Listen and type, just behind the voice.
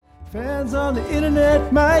Fans on the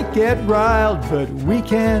internet might get riled, but we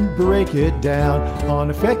can break it down on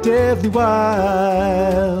Effectively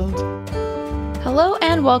Wild. Hello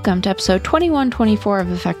and welcome to episode 2124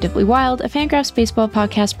 of Effectively Wild, a Fangraphs baseball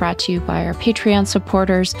podcast brought to you by our Patreon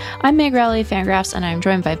supporters. I'm Meg Rowley of Fangraphs, and I'm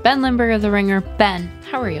joined by Ben Lindbergh of The Ringer. Ben,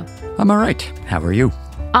 how are you? I'm all right. How are you?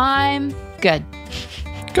 I'm good.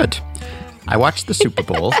 Good. I watched the Super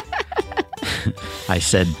Bowl. I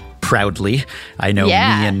said proudly, I know me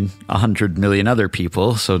and 100 million other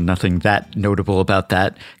people, so nothing that notable about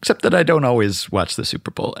that, except that I don't always watch the Super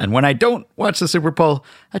Bowl. And when I don't watch the Super Bowl,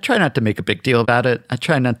 I try not to make a big deal about it. I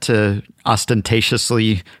try not to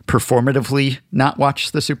ostentatiously, performatively not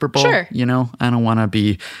watch the Super Bowl. Sure. You know, I don't want to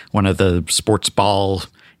be one of the sports ball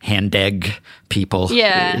hand egg people.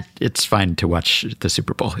 Yeah. It's fine to watch the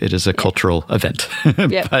Super Bowl. It is a cultural event.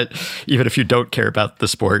 But even if you don't care about the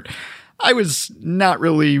sport, I was not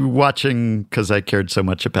really watching because I cared so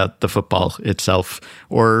much about the football itself,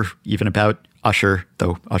 or even about Usher,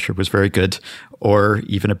 though Usher was very good, or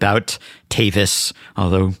even about Tavis,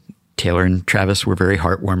 although Taylor and Travis were very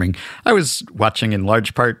heartwarming. I was watching in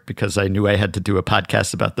large part because I knew I had to do a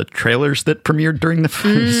podcast about the trailers that premiered during the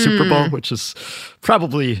Super Bowl, which is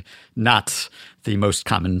probably not the most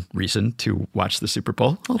common reason to watch the Super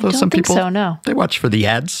Bowl. Although some people, they watch for the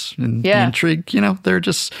ads and the intrigue. You know, there are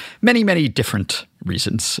just many, many different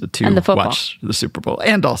reasons to watch the Super Bowl,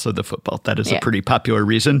 and also the football. That is a pretty popular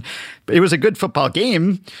reason. It was a good football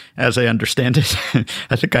game, as I understand it.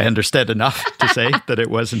 I think I understand enough to say that it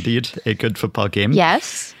was indeed a good football game.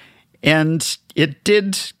 Yes. And it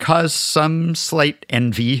did cause some slight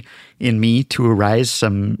envy in me to arise,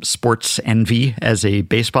 some sports envy as a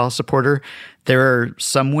baseball supporter. There are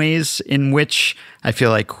some ways in which I feel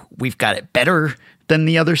like we've got it better than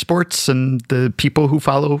the other sports and the people who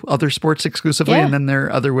follow other sports exclusively. And then there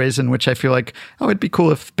are other ways in which I feel like, oh, it'd be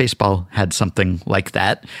cool if baseball had something like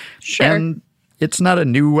that. Sure. And it's not a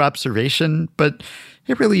new observation, but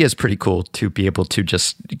it really is pretty cool to be able to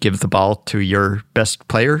just give the ball to your best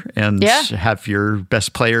player and have your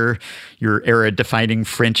best player, your era-defining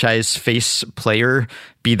franchise face player,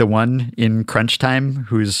 be the one in crunch time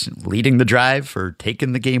who's leading the drive or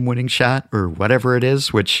taking the game-winning shot or whatever it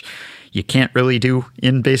is, which you can't really do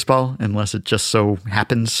in baseball unless it just so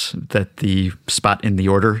happens that the spot in the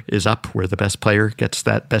order is up where the best player gets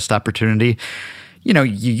that best opportunity. You know,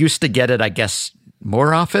 you used to get it, I guess,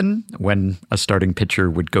 more often when a starting pitcher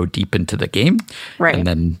would go deep into the game. Right. And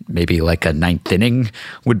then maybe like a ninth inning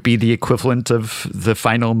would be the equivalent of the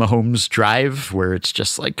final Mahomes drive, where it's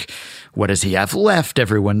just like, what does he have left?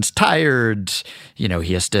 Everyone's tired. You know,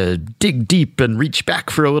 he has to dig deep and reach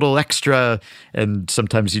back for a little extra. And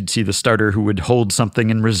sometimes you'd see the starter who would hold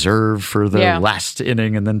something in reserve for the last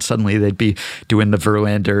inning, and then suddenly they'd be doing the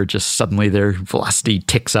Verlander, just suddenly their velocity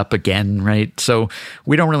ticks up again, right? So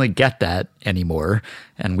we don't really get that anymore.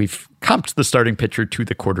 And we've comped the starting pitcher to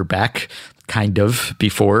the quarterback kind of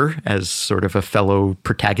before as sort of a fellow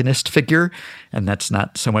protagonist figure. And that's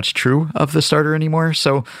not so much true of the starter anymore.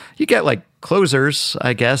 So you get like closers,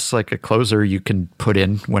 I guess, like a closer you can put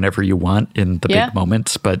in whenever you want in the big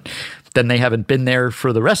moments, but then they haven't been there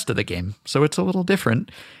for the rest of the game. So it's a little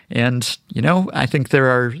different. And, you know, I think there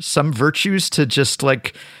are some virtues to just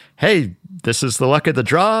like, hey, this is the luck of the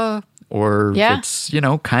draw. Or it's, you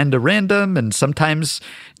know, kind of random. And sometimes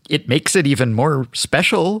it makes it even more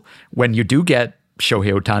special when you do get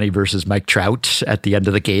Shohei Ohtani versus Mike Trout at the end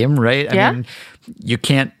of the game, right? I mean, you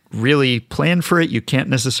can't really plan for it. You can't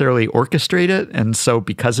necessarily orchestrate it. And so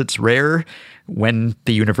because it's rare, when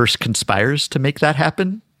the universe conspires to make that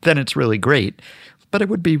happen, then it's really great. But it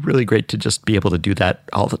would be really great to just be able to do that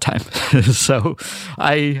all the time. So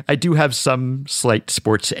I do have some slight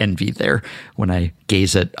sports envy there when I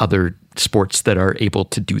gaze at other sports that are able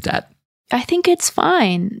to do that. I think it's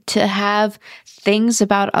fine to have things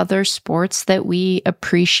about other sports that we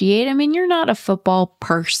appreciate. I mean, you're not a football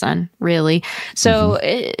person, really. So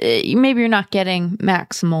maybe you're not getting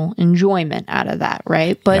maximal enjoyment out of that,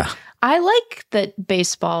 right? But I like that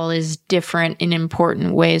baseball is different in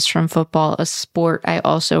important ways from football, a sport I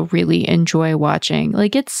also really enjoy watching.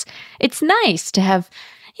 Like it's nice to have,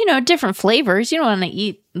 you know, different flavors. You don't want to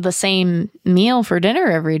eat the same meal for dinner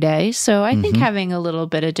every day. So I think having a little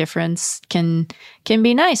bit of difference can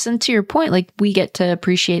be nice. And to your point, like we get to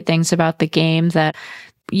appreciate things about the game that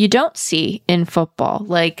you don't see in football.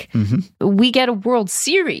 Like we get a World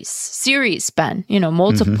Series, Ben, you know,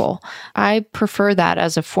 multiple. I prefer that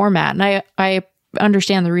as a format. And I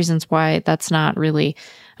understand the reasons why that's not really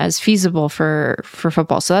as feasible for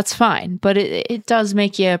football. So that's fine. But it does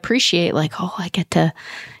make you appreciate like, oh, I get to,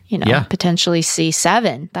 potentially see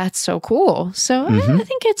 7. That's so cool. So I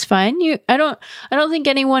think it's fine. I don't think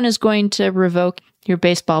anyone is going to revoke your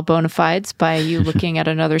baseball bona fides by you looking at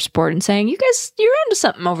another sport and saying, you guys, you're into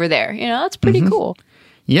something over there. That's pretty cool.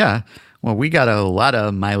 Yeah. Well, we got a lot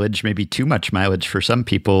of mileage, maybe too much mileage for some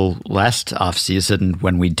people last offseason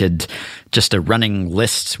when we did just a running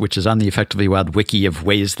list, which is on the Effectively Wild wiki, of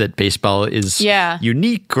ways that baseball is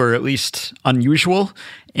unique or at least unusual.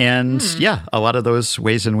 And a lot of those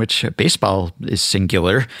ways in which baseball is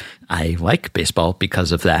singular, I like baseball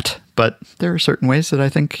because of that. But there are certain ways that I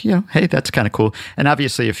think, hey, that's kind of cool. And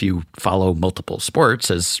obviously, if you follow multiple sports,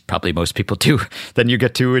 as probably most people do, then you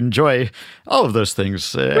get to enjoy all of those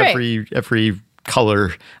things, every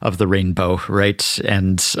color of the rainbow, right?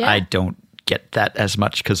 And I don't get that as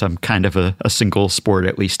much because I'm kind of a single sport,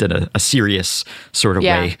 at least in a serious sort of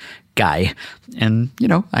way, guy. And,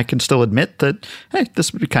 I can still admit that, hey,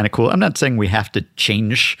 this would be kind of cool. I'm not saying we have to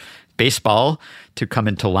change baseball to come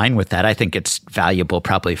into line with that. I think it's valuable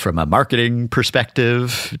probably from a marketing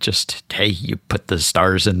perspective. Just, hey, you put the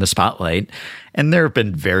stars in the spotlight. And there have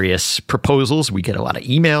been various proposals. We get a lot of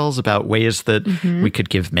emails about ways that we could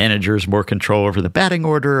give managers more control over the batting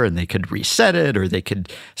order, and they could reset it, or they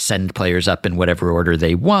could send players up in whatever order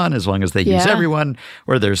they want as long as they use everyone.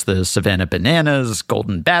 Or there's the Savannah Bananas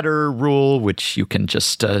golden batter rule, which you can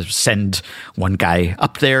just send one guy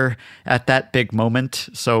up there at that big moment.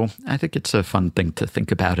 So I think it's a fun thing to think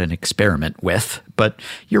about and experiment with. But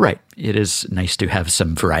you're right. It is nice to have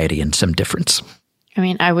some variety and some difference. I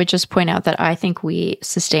mean, I would just point out that I think we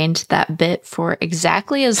sustained that bit for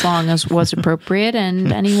exactly as long as was appropriate,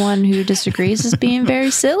 and anyone who disagrees is being very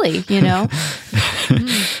silly,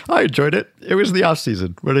 I enjoyed it. It was the off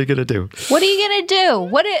season. What are you going to do? What are you going to do?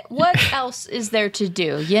 What else is there to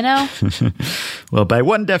do, Well, by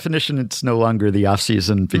one definition, it's no longer the off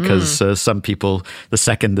season because some people, the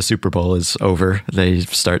second the Super Bowl is over, they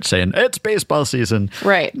start saying, it's baseball season.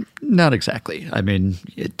 Right. Not exactly. I mean,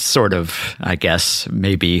 it's sort of, I guess,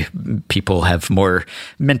 maybe people have more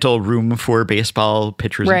mental room for baseball.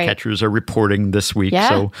 Pitchers and catchers are reporting this week.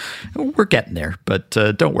 So we're getting there. But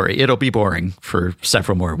don't worry, it'll be boring for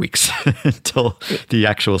several more weeks until the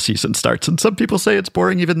actual season starts. And some people say it's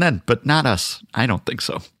boring even then, but not us. I don't think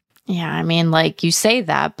so. Yeah, I mean, like you say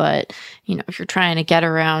that, but, if you're trying to get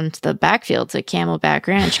around the backfields at Camelback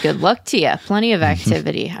Ranch, good luck to you. Plenty of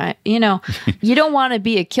activity. You don't want to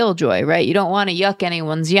be a killjoy, right? You don't want to yuck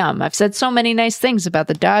anyone's yum. I've said so many nice things about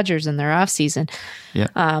the Dodgers and their offseason. Yeah.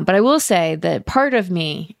 But I will say that part of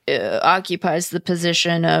me occupies the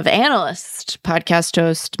position of analyst, podcast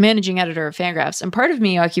host, managing editor of Fangraphs. And part of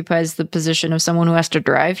me occupies the position of someone who has to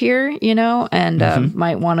drive here, and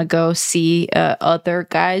might want to go see other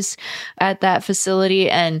guys at that facility.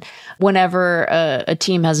 And whenever a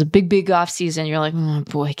team has a big off season, you're like, oh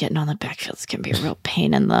boy, getting on the backfields can be a real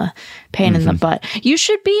pain in the butt. You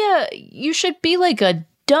should be like a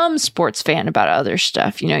dumb sports fan about other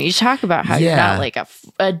stuff. You talk about how you're not like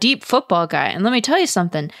a deep football guy. And let me tell you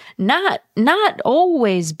something, not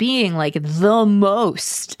always being like the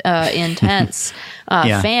most intense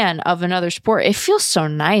fan of another sport. It feels so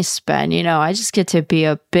nice, Ben. I just get to be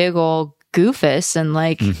a big old goofus and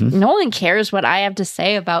no one cares what I have to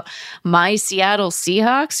say about my Seattle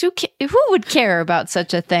Seahawks. Who would care about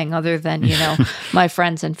such a thing other than my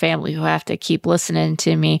friends and family who have to keep listening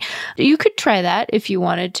to me? You could try that if you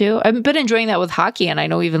wanted to. I've been enjoying that with hockey, and I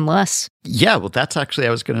know even less. Yeah, well, that's actually,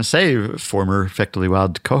 I was going to say, former Effectively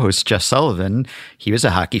Wild co-host Jeff Sullivan, he was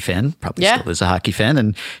a hockey fan, probably still is a hockey fan,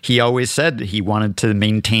 and he always said he wanted to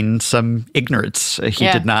maintain some ignorance. He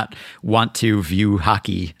did not want to view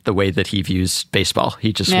hockey the way that he views baseball.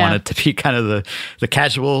 He just wanted to be kind of the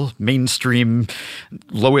casual, mainstream,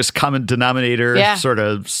 lowest common denominator, sort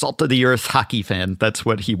of salt-of-the-earth hockey fan. That's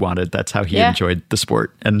what he wanted. That's how he enjoyed the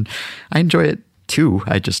sport, and I enjoy it too.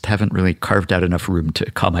 I just haven't really carved out enough room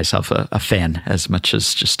to call myself a fan as much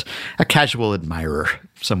as just a casual admirer,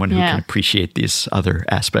 someone who can appreciate these other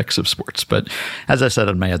aspects of sports. But as I said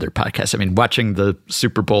on my other podcast, I mean, watching the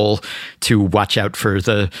Super Bowl to watch out for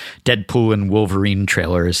the Deadpool and Wolverine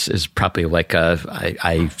trailer is probably like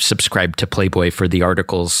I subscribe to Playboy for the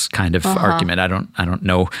articles kind of argument. I don't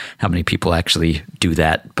know how many people actually do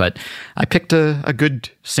that, but I picked a good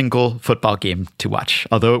single football game to watch,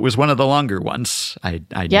 although it was one of the longer ones. I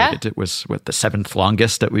noted it was the 7th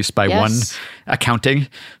longest, at least by one accounting.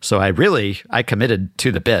 So I committed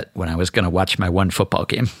to the bit when I was going to watch my one football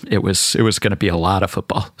game. It was going to be a lot of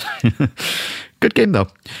football. Good game though.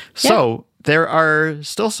 Yeah. So there are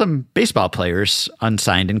still some baseball players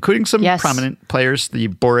unsigned, including some prominent players, the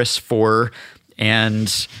Boris Four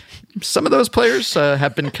and some of those players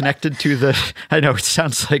have been connected to the. I know it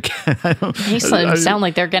sounds like. Makes them sound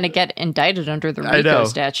like they're going to get indicted under the RICO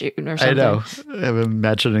statute or something. I know. I'm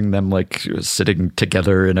imagining them like sitting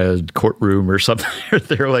together in a courtroom or something.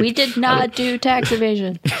 They're like, we did not do tax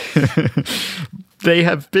evasion. They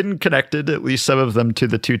have been connected, at least some of them, to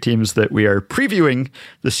the two teams that we are previewing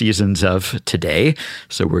the seasons of today.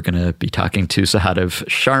 So we're going to be talking to Sahadev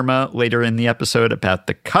Sharma later in the episode about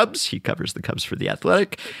the Cubs. He covers the Cubs for The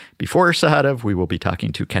Athletic. Before Sahadev, we will be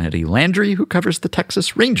talking to Kennedy Landry, who covers the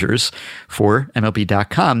Texas Rangers for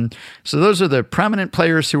MLB.com. So those are the prominent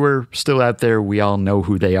players who are still out there. We all know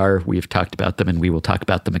who they are. We've talked about them, and we will talk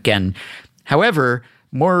about them again. However,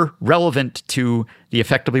 more relevant to the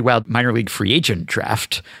Effectively Wild minor league free agent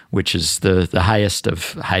draft, which is the highest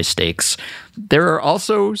of high stakes, there are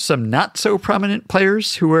also some not so prominent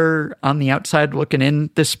players who are on the outside looking in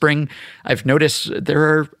this spring. I've noticed there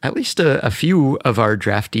are at least a few of our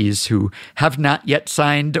draftees who have not yet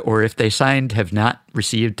signed, or if they signed, have not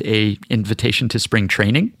received a invitation to spring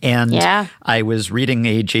training. And I was reading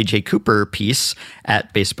a J.J. Cooper piece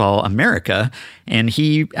at Baseball America, and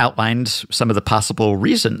he outlined some of the possible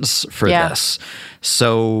reasons for this.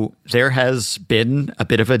 So there has been a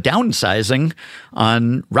bit of a downsizing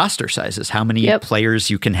on roster sizes, how many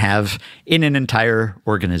players you can have in an entire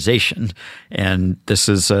organization. And this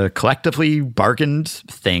is a collectively bargained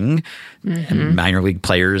thing. And minor league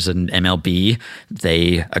players and MLB,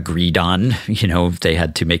 they agreed on, they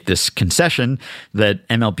had to make this concession that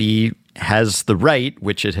MLB has the right,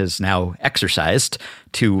 which it has now exercised,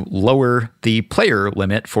 to lower the player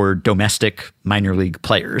limit for domestic minor league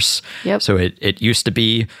players. So it used to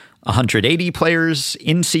be 180 players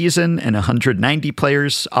in season and 190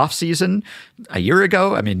 players off season a year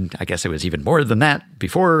ago. I mean, I guess it was even more than that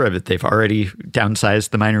before. They've already downsized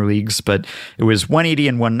the minor leagues, but it was 180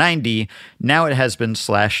 and 190. Now it has been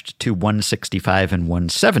slashed to 165 and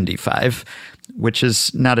 175, which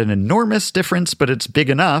is not an enormous difference, but it's big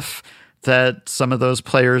enough that some of those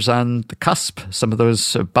players on the cusp, some of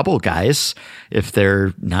those bubble guys, if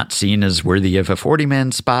they're not seen as worthy of a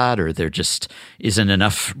 40-man spot, or there just isn't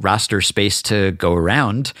enough roster space to go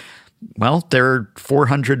around, well, there are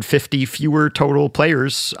 450 fewer total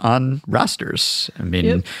players on rosters. I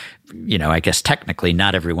mean, I guess technically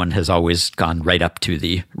not everyone has always gone right up to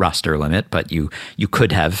the roster limit, but you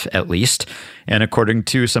could have at least. And according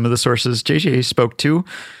to some of the sources JJ spoke to,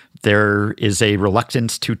 there is a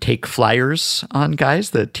reluctance to take flyers on guys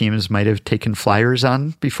that teams might have taken flyers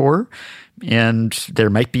on before. And there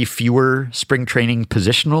might be fewer spring training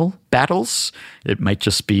positional battles. It might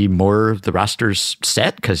just be more the roster's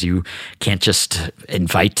set because you can't just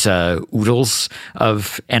invite oodles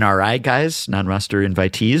of NRI guys, non-roster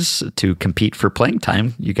invitees, to compete for playing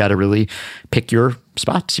time. You got to really pick your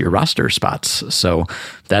spots, your roster spots. So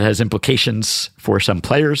that has implications for some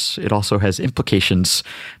players. It also has implications,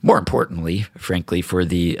 more importantly, frankly, for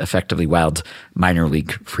the Effectively Wild minor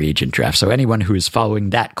league free agent draft. So anyone who is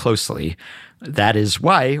following that closely, that is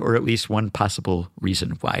why, or at least one possible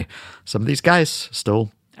reason why, some of these guys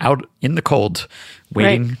still out in the cold,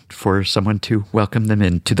 waiting for someone to welcome them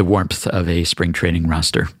into the warmth of a spring training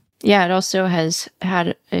roster. Yeah, it also has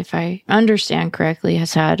had, if I understand correctly,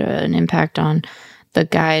 has had an impact on the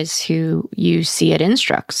guys who you see at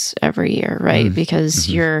Instructs every year, right? Because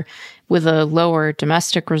you're with a lower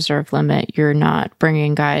domestic reserve limit, you're not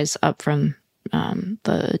bringing guys up from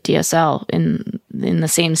the DSL in the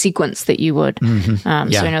same sequence that you would. So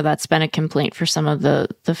I know that's been a complaint for some of the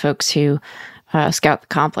folks who scout the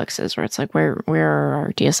complexes, where it's like, where are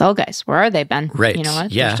our DSL guys? Where are they, Ben? Right. You know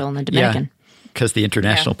what? They're still in the Dominican. Because the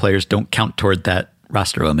international players don't count toward that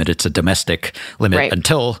roster limit. It's a domestic limit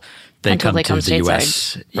until they come to the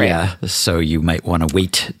U.S. Yeah, so you might want to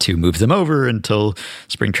wait to move them over until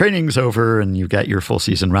spring training's over and you've got your full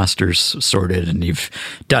season rosters sorted and you've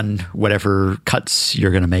done whatever cuts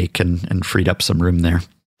you're going to make and freed up some room there.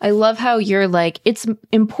 I love how you're like, it's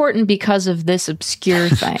important because of this obscure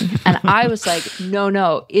thing. And I was like,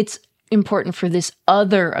 no, it's important for this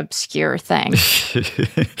other obscure thing.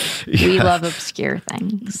 We love obscure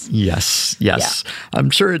things. Yes. Yeah. I'm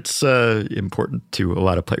sure it's important to a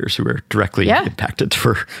lot of players who are directly impacted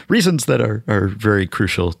for reasons that are very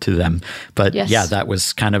crucial to them. But that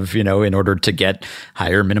was kind of, in order to get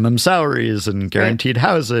higher minimum salaries and guaranteed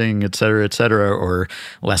housing, et cetera, or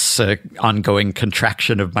less ongoing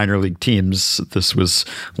contraction of minor league teams. This was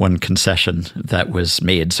one concession that was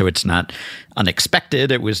made. So it's not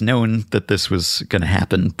unexpected. It was known that this was going to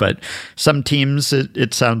happen. But some teams,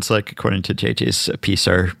 it sounds like, according to JJ's piece,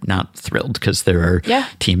 are not thrilled because there are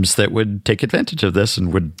teams that would take advantage of this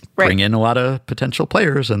and would bring in a lot of potential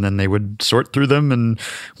players, and then they would sort through them and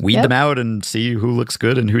weed them out and see who looks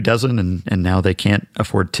good and who doesn't. And now they can't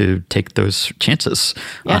afford to take those chances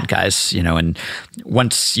on guys, and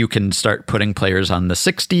once you can start putting players on the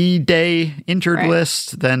 60-day injured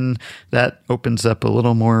list, then that opens up a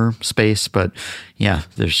little more space. But yeah,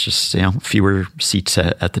 there's just, fewer seats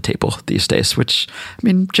at the table these days, which, I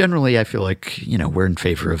mean, generally I feel like, we're in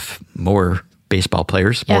favor of more baseball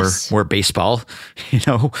players, more baseball.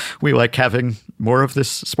 We like having more of this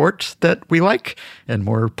sport that we like and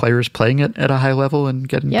more players playing it at a high level and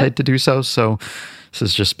getting paid to do so. So this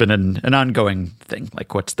has just been an ongoing thing.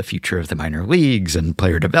 Like, what's the future of the minor leagues and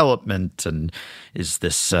player development? And is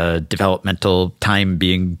this developmental time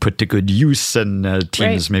being put to good use? And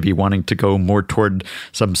teams maybe wanting to go more toward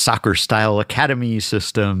some soccer-style academy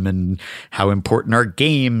system? And how important are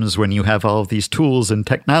games when you have all of these tools and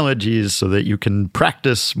technologies so that you can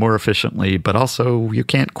practice more efficiently, but also you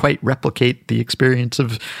can't quite replicate the experience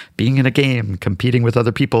of being in a game, competing with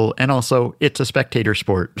other people. And also, it's a spectator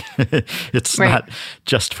sport. It's not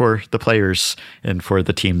just for the players and for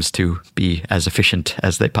the teams to be as efficient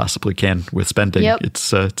as they possibly can with spending.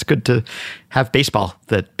 It's good to have baseball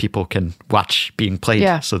that people can watch being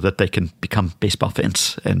played so that they can become baseball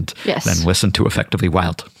fans and then listen to Effectively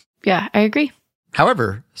Wild. Yeah, I agree.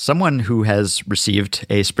 However, someone who has received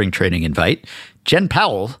a spring training invite, Jen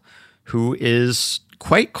Powell, who is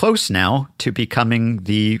quite close now to becoming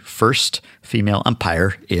the first female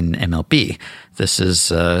umpire in MLB. This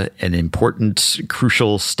is an important,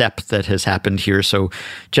 crucial step that has happened here. So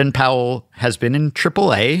Jen Powell has been in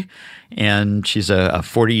AAA, and she's a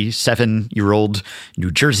 47-year-old New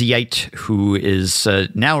Jerseyite who is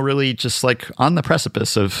now really just like on the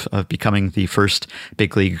precipice of becoming the first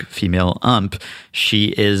big league female ump.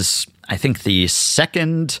 She is, I think, the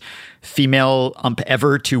second female ump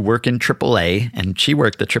ever to work in AAA, and she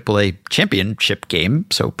worked the AAA championship game,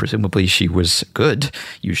 so presumably she was good.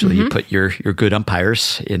 Usually you put your good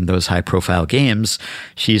umpires in those high-profile games.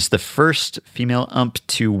 She's the first female ump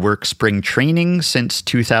to work spring training since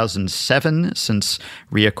 2007, since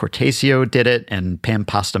Ria Cortesio did it, and Pam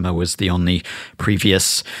Postema was the only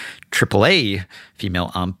previous AAA female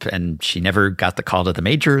ump, and she never got the call to the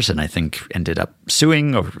majors, and I think ended up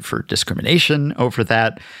suing for discrimination over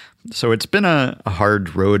that. So it's been a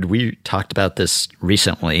hard road. We talked about this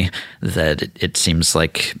recently, that it seems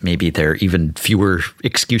like maybe there are even fewer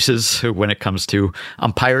excuses when it comes to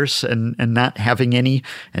umpires and not having any.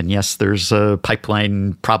 And yes, there's a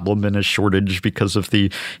pipeline problem and a shortage because of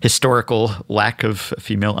the historical lack of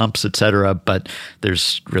female umps, et cetera. But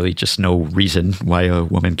there's really just no reason why a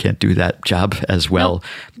woman can't do that job as well.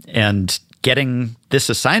 No. And getting this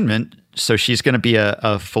assignment, so she's going to be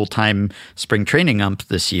a full-time spring training ump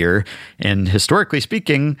this year. And historically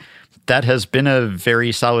speaking, that has been a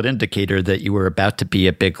very solid indicator that you were about to be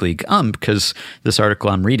a big league ump, because this article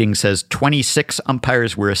I'm reading says 26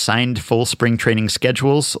 umpires were assigned full spring training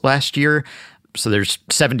schedules last year. So there's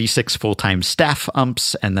 76 full-time staff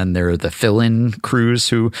umps, and then there are the fill-in crews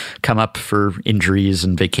who come up for injuries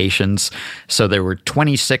and vacations. So there were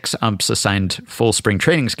 26 umps assigned full spring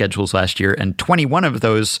training schedules last year, and 21 of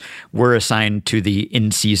those were assigned to the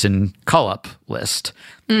in-season call-up list.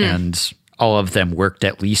 And all of them worked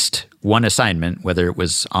at least one assignment, whether it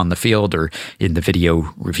was on the field or in the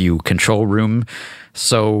video review control room.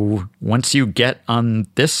 So once you get on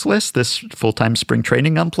this list, this full-time spring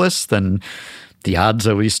training ump list, then the odds,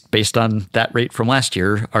 at least based on that rate from last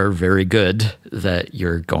year, are very good that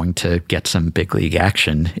you're going to get some big league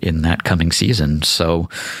action in that coming season. So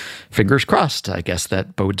fingers crossed, I guess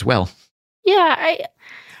that bodes well. Yeah,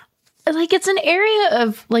 it's an area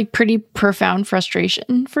of pretty profound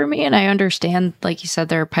frustration for me. And I understand, like you said,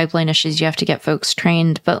 there are pipeline issues. You have to get folks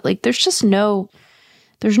trained, but there's just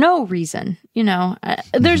there's no reason,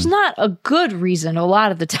 there's not a good reason a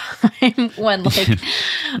lot of the time when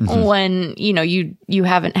when, you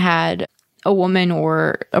haven't had a woman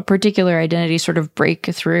or a particular identity sort of break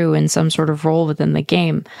through in some sort of role within the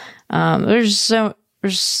game. There's what,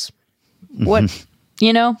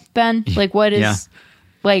 Ben, what is,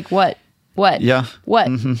 what? Yeah. What,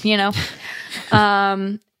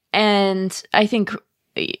 and I think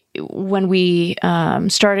when we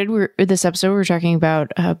started this episode, we were talking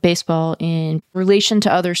about baseball in relation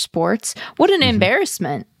to other sports. What an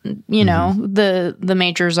embarrassment, the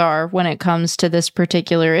majors are when it comes to this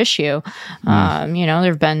particular issue. There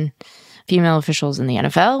have been female officials in the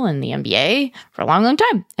NFL and the NBA for a long, long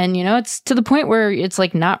time. And, it's to the point where it's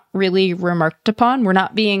like not really remarked upon. We're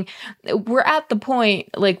at the point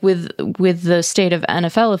like with the state of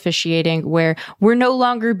NFL officiating where we're no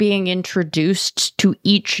longer being introduced to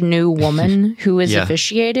each new woman who is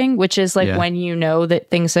officiating, which is like when that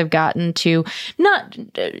things have gotten to not,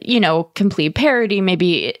 complete parity.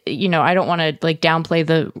 Maybe, I don't want to like downplay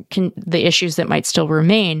the issues that might still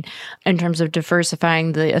remain in terms of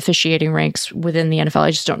diversifying the officiating ranks within the NFL.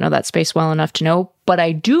 I just don't know that space well enough to know. But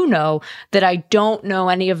I do know that I don't know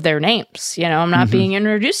any of their names. I'm not being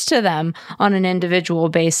introduced to them on an individual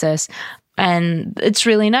basis. And it's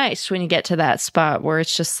really nice when you get to that spot where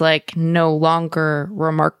it's just like no longer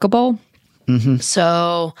remarkable.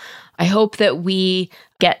 So I hope that we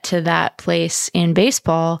get to that place in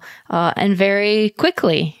baseball and very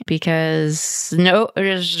quickly, because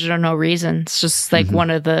there's no reason. It's just like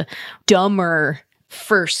one of the dumber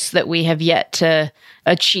firsts that we have yet to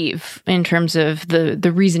achieve in terms of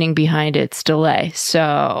the reasoning behind its delay.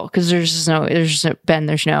 So, because there's nothing.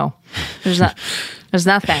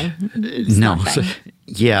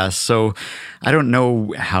 So I don't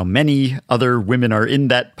know how many other women are in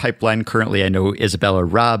that pipeline currently. I know Isabella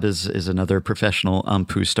Robb is another professional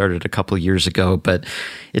ump who started a couple of years ago, but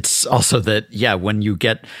it's also that, when you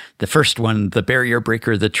get the first one, the barrier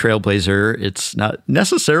breaker, the trailblazer, it's not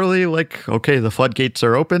necessarily like, okay, the floodgates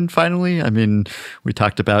are open finally. I mean, we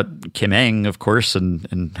talked about Kim Ng, of course,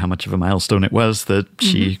 and how much of a milestone it was that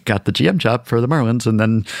she got the GM job for the Marlins. And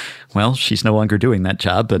then, well, she's no longer doing that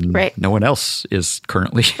job, and no one else is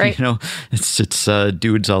currently, it's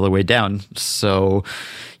dudes all the way down. So,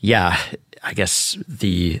 I guess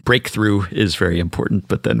the breakthrough is very important,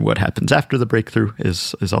 but then what happens after the breakthrough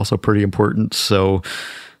is also pretty important. So,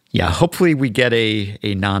 hopefully we get a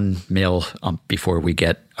non-male ump before we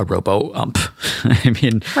get a robo ump. I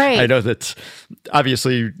mean, I know that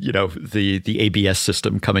obviously, the ABS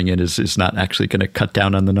system coming in is not actually going to cut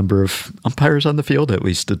down on the number of umpires on the field. At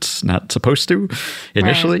least it's not supposed to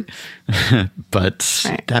initially. But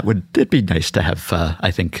it'd be nice to have,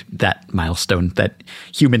 I think, that milestone, that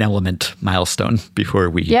human element milestone before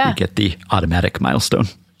we get the automatic milestone.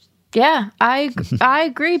 Yeah, I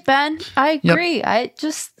agree, Ben. I agree. Yep. I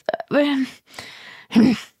just...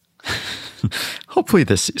 Hopefully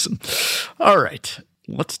this season. All right.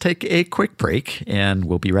 Let's take a quick break, and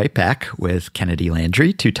we'll be right back with Kennedy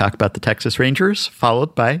Landry to talk about the Texas Rangers,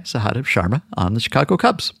 followed by Sahadev Sharma on the Chicago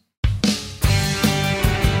Cubs.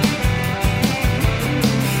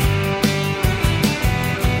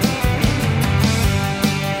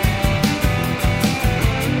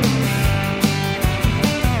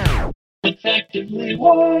 Effectively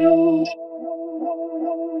Wild.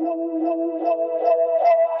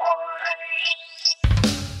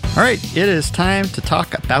 All right, it is time to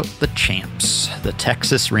talk about the champs, the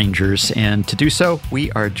Texas Rangers. And to do so,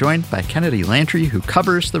 we are joined by Kennedy Landry, who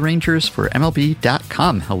covers the Rangers for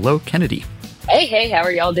MLB.com. Hello, Kennedy. Hey, how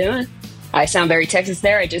are y'all doing? I sound very Texas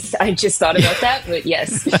there. I just thought about that, but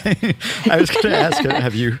yes. I was going to ask,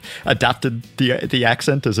 have you adopted the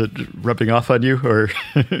accent? Is it rubbing off on you, or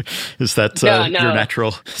is that no. your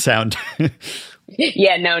natural sound?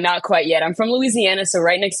 Yeah, no, not quite yet. I'm from Louisiana, so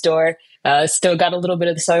right next door. Still got a little bit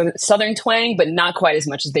of the southern twang, but not quite as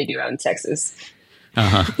much as they do out in Texas.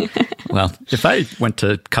 Well, if I went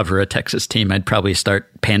to cover a Texas team, I'd probably start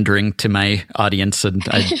pandering to my audience, and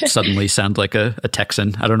I'd suddenly sound like a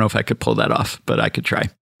Texan. I don't know if I could pull that off, but I could try.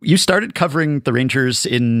 You started covering the Rangers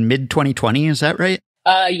in mid-2020, is that right?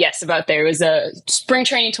 Yes, about there. It was spring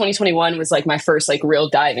training 2021 was like my first like real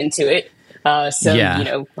dive into it.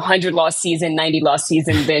 100 loss season, 90 loss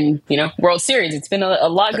season, then, World Series. It's been a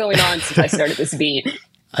lot going on since I started this beat.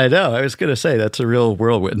 I know. I was going to say that's a real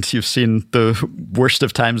whirlwind. You've seen the worst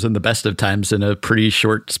of times and the best of times in a pretty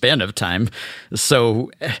short span of time. So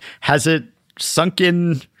has it sunk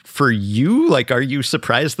in for you? Like, are you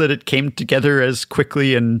surprised that it came together as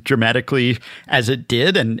quickly and dramatically as it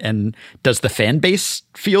did? And does the fan base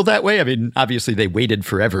feel that way? I mean, obviously they waited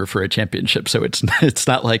forever for a championship, so it's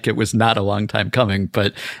not like it was not a long time coming,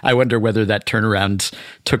 but I wonder whether that turnaround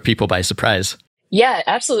took people by surprise. Yeah,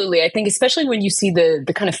 absolutely. I think especially when you see the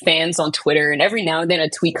kind of fans on Twitter, and every now and then a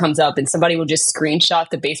tweet comes up and somebody will just screenshot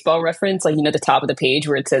the baseball reference, like, the top of the page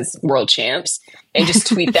where it says World Champs, and just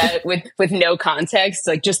tweet that with no context,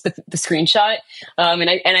 like just the screenshot.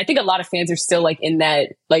 And I think a lot of fans are still like in that,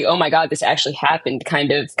 like, oh my God, this actually happened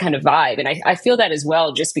kind of vibe. And I feel that as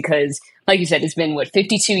well, just because like you said, it's been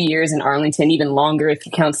 52 years in Arlington, even longer if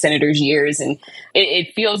you count Senators' years. And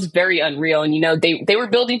it feels very unreal. And, they were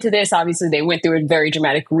building to this. Obviously, they went through a very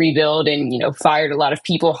dramatic rebuild and, fired a lot of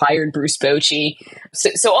people, hired Bruce Bochy.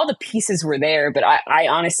 So all the pieces were there. But I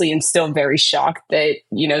honestly am still very shocked that,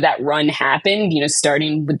 that run happened,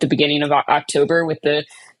 starting with the beginning of October with the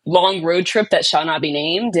long road trip that shall not be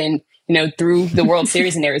named. And, through the World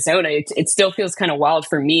Series in Arizona, it still feels kind of wild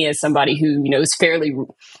for me as somebody who, is fairly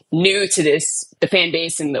new to the fan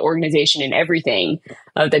base and the organization and everything,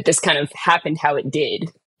 that this kind of happened how it did.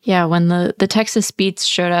 Yeah, when the Texas Beats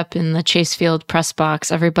showed up in the Chase Field press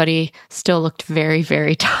box, everybody still looked very,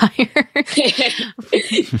 very tired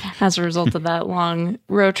as a result of that long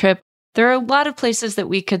road trip. There are a lot of places that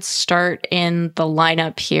we could start in the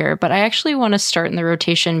lineup here, but I actually want to start in the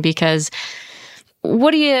rotation because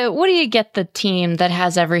what do you get the team that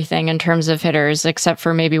has everything in terms of hitters, except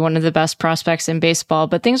for maybe one of the best prospects in baseball?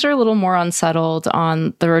 But things are a little more unsettled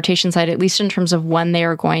on the rotation side, at least in terms of when they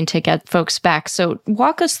are going to get folks back. So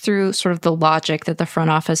walk us through sort of the logic that the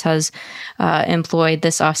front office has employed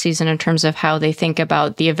this offseason in terms of how they think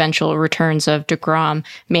about the eventual returns of DeGrom,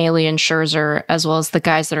 Maile, and Scherzer, as well as the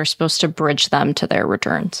guys that are supposed to bridge them to their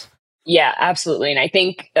returns. Yeah, absolutely. And I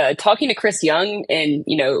think talking to Chris Young, and,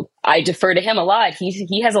 I defer to him a lot.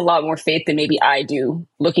 He has a lot more faith than maybe I do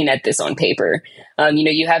looking at this on paper.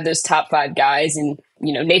 You have those top 5 guys and,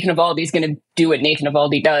 Nathan Eovaldi is going to do what Nathan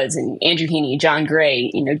Eovaldi does, and Andrew Heaney, John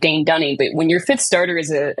Gray, Dane Dunning. But when your 5th starter is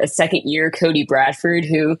a second year Cody Bradford,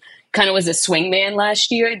 who kind of was a swingman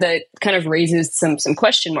last year, that kind of raises some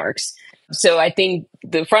question marks. So I think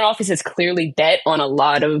the front office has clearly bet on a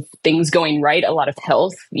lot of things going right, a lot of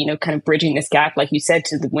health, kind of bridging this gap, like you said,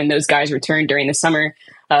 to when those guys return during the summer.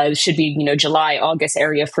 Should be, July, August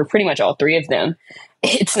area for pretty much all 3 of them.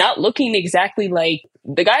 It's not looking exactly like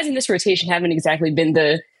the guys in this rotation haven't exactly been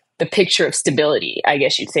the picture of stability, I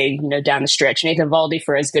guess you'd say, down the stretch. Nathan Eovaldi,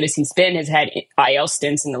 for as good as he's been, has had IL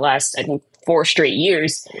stints in the last, I think, 4 straight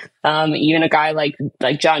years. Even a guy like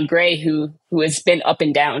John Gray, who has been up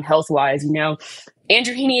and down health wise,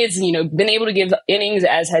 Andrew Heaney has, been able to give innings,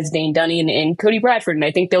 as has Dane Dunning and Cody Bradford. And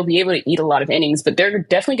I think they'll be able to eat a lot of innings, but they're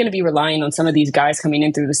definitely going to be relying on some of these guys coming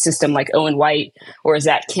in through the system like Owen White or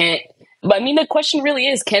Zach Kent. But the question really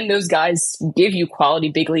is, can those guys give you quality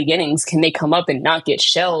big league innings? Can they come up and not get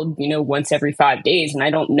shelled, once every 5 days? And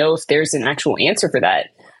I don't know if there's an actual answer for that.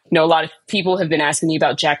 A lot of people have been asking me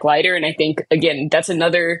about Jack Leiter, and I think, again, that's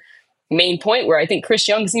another main point where I think Chris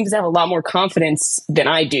Young seems to have a lot more confidence than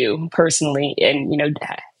I do personally in,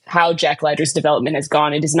 how Jack Leiter's development has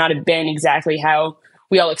gone. It has not been exactly how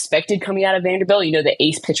we all expected coming out of Vanderbilt, the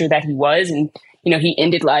ace pitcher that he was. And, he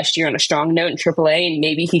ended last year on a strong note in AAA, and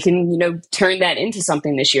maybe he can, turn that into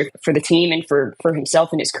something this year for the team and for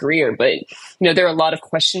himself and his career. But, there are a lot of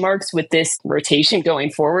question marks with this rotation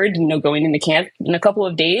going forward, going into camp in a couple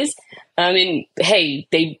of days. And hey,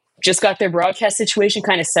 they just got their broadcast situation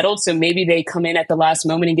kind of settled. So maybe they come in at the last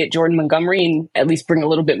moment and get Jordan Montgomery and at least bring a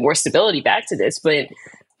little bit more stability back to this. But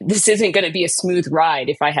this isn't going to be a smooth ride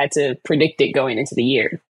if I had to predict it going into the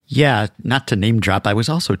year. Yeah, not to name drop, I was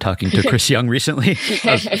also talking to Chris Young recently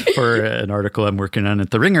for an article I'm working on at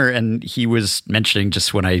The Ringer, and he was mentioning,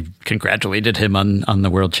 just when I congratulated him on the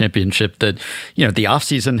World Championship, that, the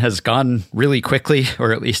offseason has gone really quickly,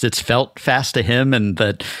 or at least it's felt fast to him, and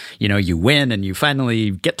that, you win and you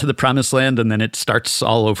finally get to the promised land, and then it starts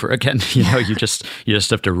all over again. You just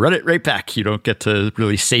have to run it right back. You don't get to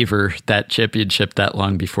really savor that championship that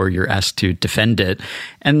long before you're asked to defend it.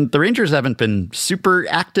 And the Rangers haven't been super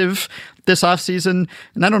active this offseason,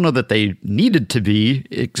 and I don't know that they needed to be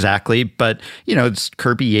exactly, but, it's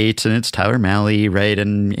Kirby Yates and it's Tyler Mahle, right,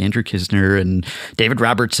 and Andrew Knizner and David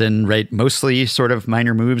Robertson, right, mostly sort of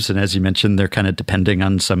minor moves, and as you mentioned, they're kind of depending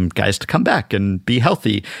on some guys to come back and be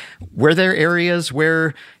healthy. Were there areas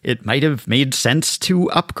where it might have made sense to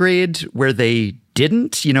upgrade, where they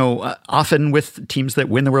didn't? Often with teams that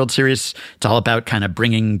win the World Series, it's all about kind of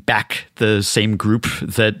bringing back the same group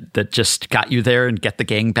that just got you there and get the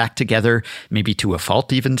gang back together, maybe to a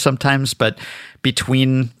fault even sometimes. But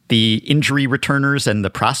between the injury returners and the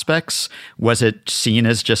prospects, was it seen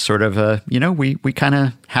as just sort of a, we kind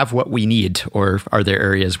of have what we need? Or are there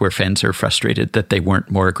areas where fans are frustrated that they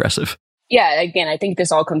weren't more aggressive? Yeah, again, I think this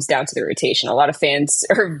all comes down to the rotation. A lot of fans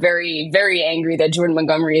are very, very angry that Jordan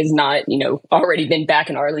Montgomery has not, already been back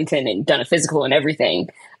in Arlington and done a physical and everything.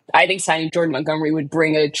 I think signing Jordan Montgomery would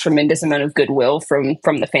bring a tremendous amount of goodwill from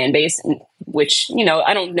the fan base, which,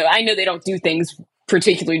 I don't know. I know they don't do things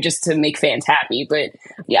particularly just to make fans happy. But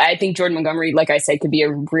yeah, I think Jordan Montgomery, like I said, could be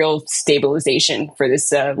a real stabilization for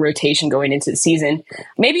this rotation going into the season.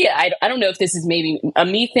 Maybe, I don't know if this is maybe a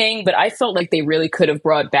me thing, but I felt like they really could have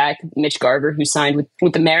brought back Mitch Garver, who signed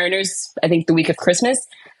with the Mariners, I think the week of Christmas.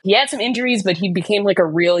 He had some injuries, but he became like a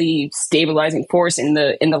really stabilizing force in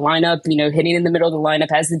the lineup, hitting in the middle of the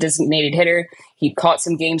lineup as the designated hitter. He caught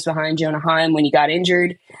some games behind Jonah Heim when he got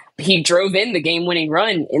injured. He drove in the game-winning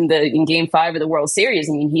run in Game 5 of the World Series.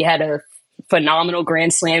 I mean, he had a phenomenal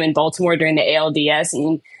grand slam in Baltimore during the ALDS. I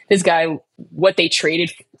mean, this guy, what they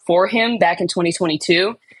traded for him back in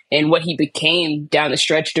 2022 and what he became down the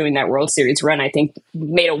stretch during that World Series run, I think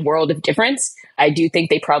made a world of difference. I do think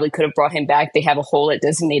they probably could have brought him back. They have a hole at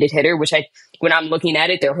designated hitter, which when I'm looking at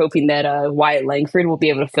it, they're hoping that Wyatt Langford will be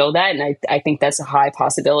able to fill that. And I think that's a high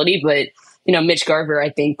possibility. But Mitch Garver, I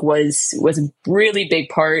think, was a really big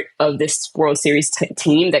part of this World Series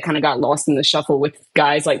team that kind of got lost in the shuffle with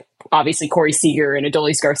guys like, obviously, Corey Seager and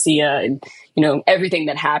Adolis Garcia and, everything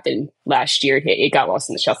that happened last year. It got lost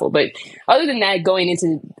in the shuffle. But other than that, going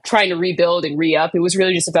into trying to rebuild and re-up, it was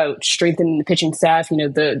really just about strengthening the pitching staff.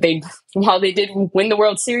 While they did win the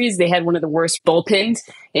World Series, they had one of the worst bullpens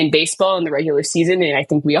in baseball in the regular season. And I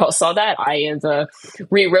think we all saw that. I have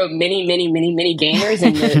rewrote many gamers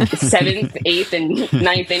in the 7th, 8th, and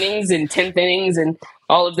 9th innings and 10th innings and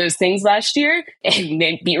all of those things last year.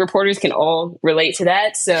 And beat reporters can all relate to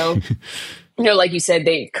that. So, like you said,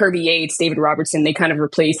 Kirby Yates, David Robertson, they kind of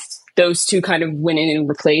replaced those two, kind of went in and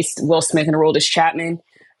replaced Will Smith and Aroldis Chapman,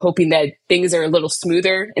 hoping that things are a little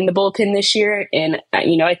smoother in the bullpen this year. And,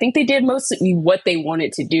 I think they did mostly what they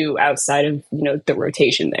wanted to do outside of, the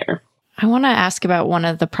rotation there. I want to ask about one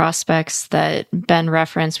of the prospects that Ben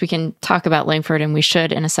referenced. We can talk about Langford, and we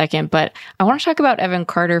should in a second, but I want to talk about Evan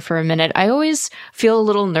Carter for a minute. I always feel a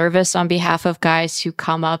little nervous on behalf of guys who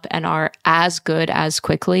come up and are as good as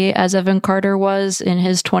quickly as Evan Carter was in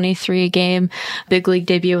his 23-game big league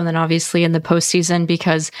debut, and then obviously in the postseason,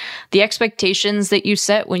 because the expectations that you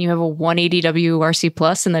set when you have a 180 WRC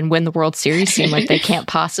plus and then win the World Series seem like they can't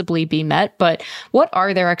possibly be met. But what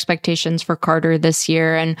are their expectations for Carter this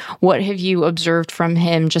year, and what have you observed from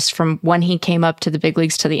him just from when he came up to the big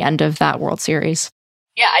leagues to the end of that World Series?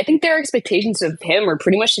 Yeah, I think their expectations of him are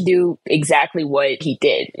pretty much to do exactly what he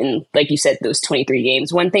did. And like you said, those 23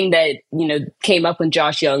 games. One thing that, came up when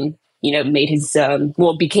Josh Young, made his,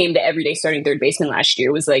 became the everyday starting third baseman last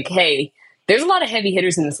year was like, hey, there's a lot of heavy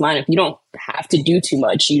hitters in this lineup. You don't have to do too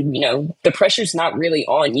much. The pressure's not really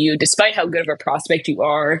on you, despite how good of a prospect you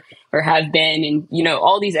are or have been. And,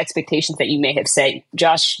 all these expectations that you may have set.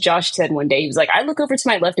 Josh said one day, he was like, I look over to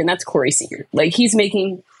my left and that's Corey Seager. Like, he's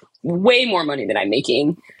making way more money than I'm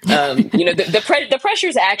making. The pressure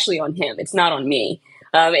is actually on him. It's not on me.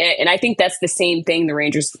 And I think that's the same thing the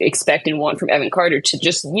Rangers expect and want from Evan Carter, to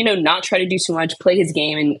just, not try to do too much, play his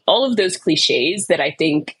game, and all of those cliches that I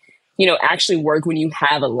think, actually work when you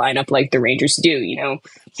have a lineup like the Rangers do.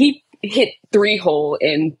 He hit 3-hole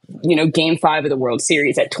in, Game 5 of the World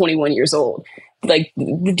Series at 21 years old. Like,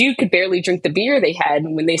 the dude could barely drink the beer they had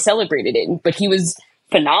when they celebrated it, but he was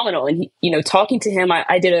phenomenal. And talking to him,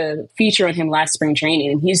 I did a feature on him last spring training,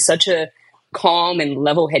 and he's such a calm and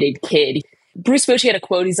level-headed kid. Bruce Bochy had a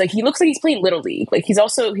quote. He's like, he looks like he's playing Little League. Like, he's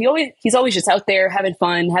always just out there having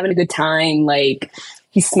fun, having a good time. Like,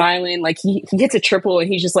 he's smiling. Like, he hits a triple and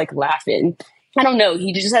he's just like laughing. I don't know.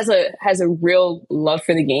 He just has a real love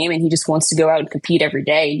for the game, and he just wants to go out and compete every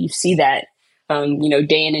day. You see that,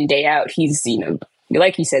 day in and day out. He's,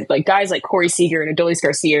 like he said, like guys like Corey Seager and Adolis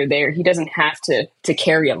Garcia are there. He doesn't have to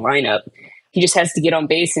carry a lineup. He just has to get on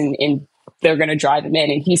base and they're going to drive him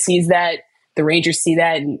in. And he sees that. The Rangers see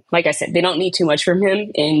that. And like I said, they don't need too much from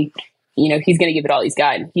him. And, he's going to give it all he's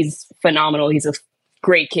got. He's phenomenal. He's a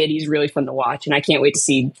great kid. He's really fun to watch. And I can't wait to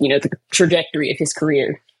see, the trajectory of his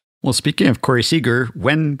career. Well, speaking of Corey Seager,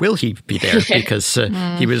 when will he be there? Because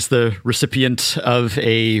he was the recipient of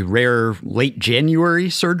a rare late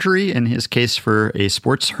January surgery, in his case for a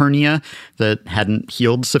sports hernia that hadn't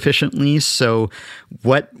healed sufficiently. So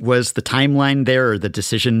what was the timeline there, or the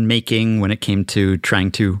decision making when it came to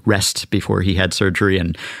trying to rest before he had surgery?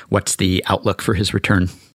 And what's the outlook for his return?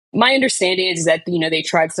 My understanding is that, they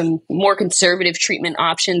tried some more conservative treatment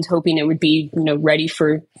options, hoping it would be, ready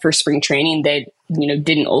for spring training, that,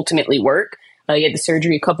 didn't ultimately work. He had the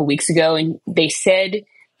surgery a couple weeks ago, and they said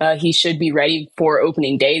he should be ready for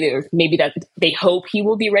opening day. Maybe that they hope he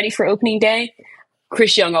will be ready for opening day.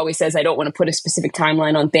 Chris Young always says, I don't want to put a specific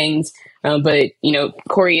timeline on things, but,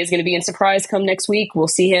 Corey is going to be in Surprise come next week. We'll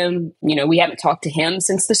see him. We haven't talked to him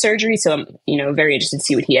since the surgery, so I'm, very interested to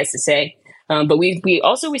see what he has to say. But we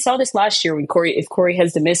saw this last year when Corey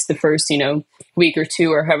has to miss the first, week or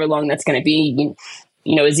two or however long that's going to be.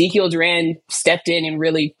 Ezekiel Duran stepped in and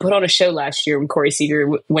really put on a show last year when Corey Seager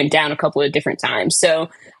went down a couple of different times. So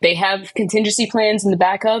they have contingency plans in the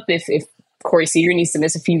backup. If Corey Seager needs to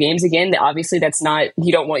miss a few games again, obviously that's not,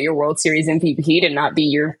 you don't want your World Series MVP to not be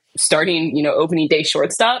your starting, opening day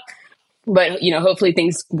shortstop. But, hopefully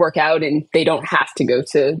things work out and they don't have to go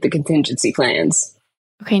to the contingency plans.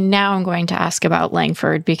 Okay, now I'm going to ask about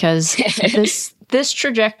Langford because this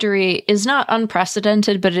trajectory is not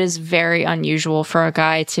unprecedented, but it is very unusual for a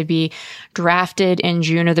guy to be drafted in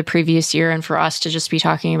June of the previous year and for us to just be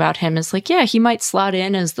talking about him as like, yeah, he might slot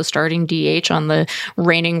in as the starting DH on the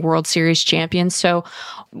reigning World Series champions. So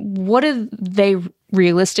what do they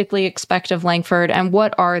realistically expect of Langford, and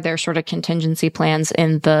what are their sort of contingency plans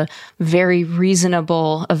in the very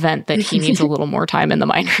reasonable event that he needs a little more time in the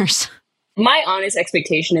minors? My honest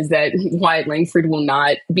expectation is that Wyatt Langford will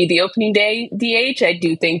not be the opening day DH. I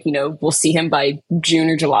do think, we'll see him by June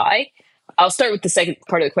or July. I'll start with the second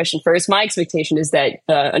part of the question first. My expectation is that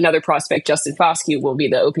another prospect, Justin Foscue, will be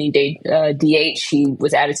the opening day DH. He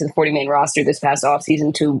was added to the 40-man roster this past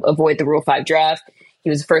offseason to avoid the Rule 5 draft. He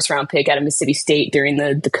was a first-round pick out of Mississippi State during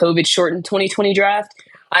the COVID-shortened 2020 draft.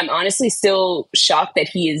 I'm honestly still shocked that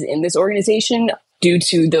he is in this organization due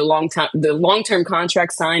to the long-term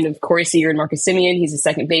contract signed of Corey Seager and Marcus Semien. He's a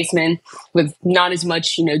second baseman with not as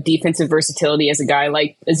much, defensive versatility as a guy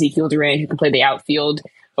like Ezekiel Duran, who can play the outfield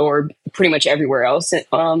or pretty much everywhere else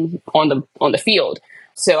on the field.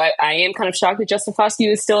 So I am kind of shocked that Justin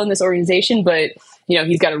Foscue is still in this organization, but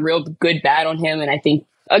he's got a real good bat on him, and I think,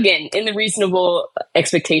 again, in the reasonable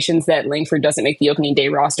expectations that Langford doesn't make the opening day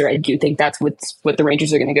roster, I do think that's what the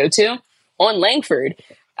Rangers are going to go to. On Langford,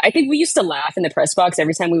 I think we used to laugh in the press box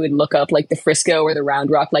every time we would look up like the Frisco or the Round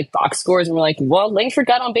Rock like box scores, and we're like, well, Langford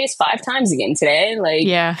got on base 5 times again today. Like,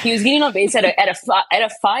 yeah, he was getting on base at a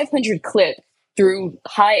 500 clip through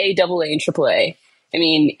high A, AA, and AAA. I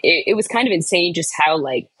mean, it was kind of insane just how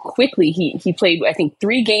like quickly he played. I think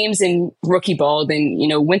 3 games in rookie ball, then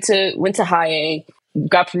went to high A,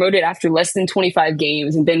 got promoted after less than 25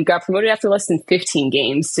 games, and then got promoted after less than 15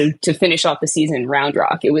 games to finish off the season in Round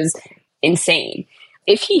Rock. It was insane.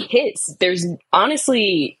 If he hits, there's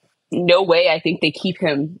honestly no way I think they keep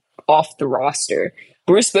him off the roster.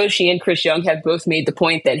 Bruce Bochy and Chris Young have both made the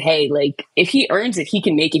point that, hey, like, if he earns it, he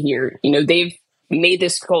can make it here. They've made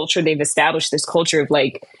this culture, they've established this culture of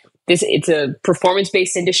like this, it's a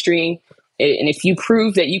performance-based industry. And if you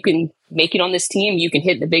prove that you can make it on this team, you can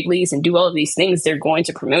hit the big leagues and do all of these things, they're going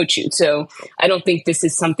to promote you. So I don't think this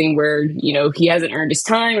is something where, he hasn't earned his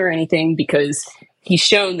time or anything, because he's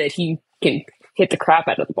shown that he can hit the crap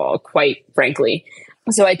out of the ball, quite frankly.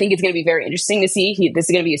 So I think it's going to be very interesting to see. This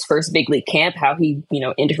is going to be his first big league camp, how he,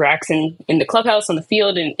 interacts in the clubhouse, on the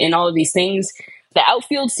field, and all of these things. The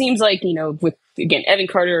outfield seems like, with, again, Evan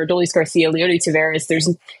Carter, Adolis Garcia, Leody Taveras, there's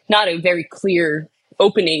not a very clear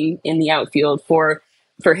opening in the outfield for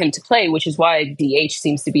him to play, which is why DH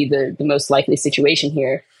seems to be the most likely situation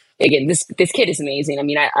here. Again, this kid is amazing. I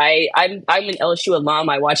mean, I'm an LSU alum.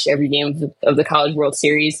 I watched every game of the College World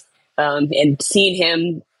Series. And seeing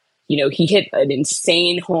him, he hit an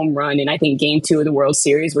insane home run in, I think, Game 2 of the World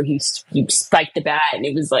Series where he spiked the bat, and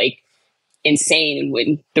it was like insane. And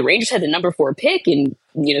when the Rangers had the number 4 pick and,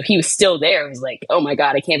 he was still there, it was like, oh my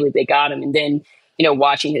God, I can't believe they got him. And then,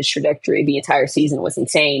 watching his trajectory the entire season was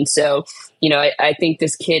insane. So, I think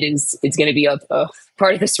this kid is going to be a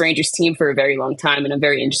part of this Rangers team for a very long time. And I'm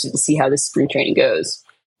very interested to see how this spring training goes.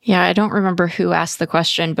 Yeah, I don't remember who asked the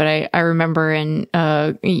question, but I remember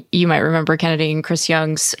you might remember Kennedy and Chris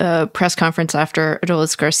Young's press conference after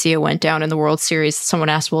Adolis Garcia went down in the World Series. Someone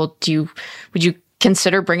asked, well, would you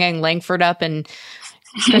consider bringing Langford up? And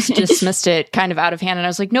Chris dismissed it kind of out of hand. And I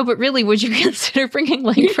was like, no, but really, would you consider bringing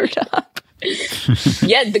Langford up?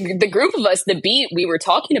 Yeah, the group of us, the beat, we were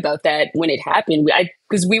talking about that when it happened.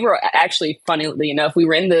 Because we were actually, funnily enough, we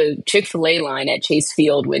were in the Chick-fil-A line at Chase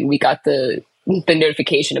Field when we got the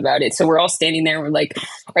notification about it. So we're all standing there and we're like,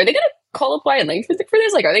 are they going to call up Wyatt Langford for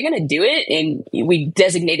this? Like, are they going to do it? And we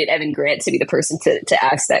designated Evan Grant to be the person to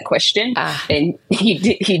ask that question. And he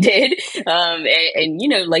did.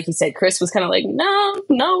 And like you said, Chris was kind of like,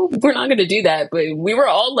 no, we're not going to do that. But we were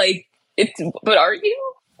all like, but are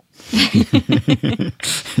you?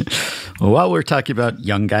 Well, while we're talking about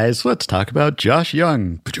young guys, let's talk about Josh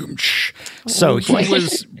Young. So he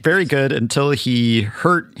was very good until he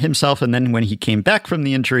hurt himself. And then when he came back from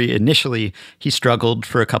the injury, initially he struggled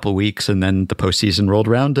for a couple weeks, and then the postseason rolled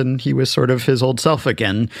around and he was sort of his old self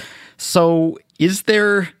again. So Is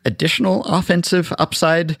there additional offensive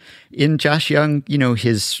upside in Josh Jung? You know,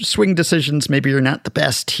 his swing decisions maybe are not the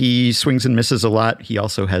best. He swings and misses a lot. He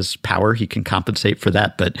also has power. He can compensate for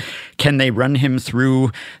that. But can they run him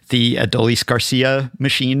through the Adolis Garcia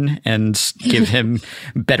machine and give him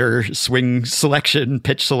better swing selection,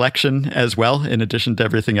 pitch selection as well, in addition to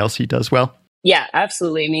everything else he does well? Yeah,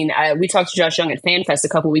 absolutely. I mean, we talked to Josh Jung at FanFest a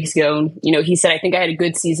couple weeks ago. And, you know, he said, I think I had a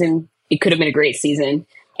good season. It could have been a great season.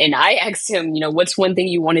 And I asked him, you know, what's one thing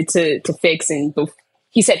you wanted to fix? And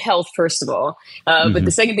he said health, first of all. But the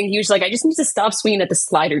second thing, he was like, I just need to stop swinging at the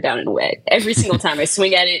slider down and wet. Every single time I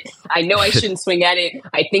swing at it, I know I shouldn't swing at it.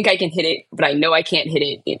 I think I can hit it, but I know I can't hit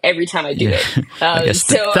it every time I do it. I guess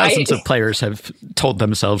thousands of players have told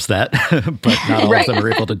themselves that, but not all of them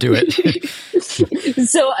are able to do it.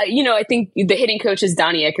 So, you know, I think the hitting coaches,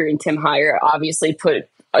 Donnie Eckert and Tim Heyer, obviously put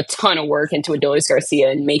a ton of work into Adolis Garcia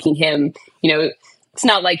and making him, you know, it's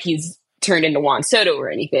not like he's turned into Juan Soto or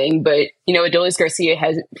anything, but, you know, Adolis Garcia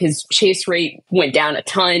his chase rate went down a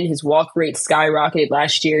ton. His walk rate skyrocketed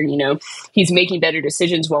last year. You know, he's making better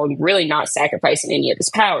decisions while really not sacrificing any of his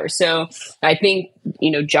power. So I think,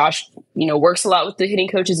 you know, Josh, you know, works a lot with the hitting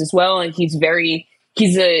coaches as well. And he's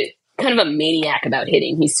a kind of a maniac about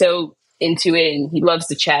hitting. He's so into it and he loves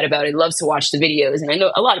to chat about it, loves to watch the videos. And I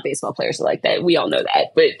know a lot of baseball players are like that. We all know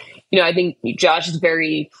that. But, you know, I think Josh is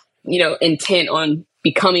very, you know, intent on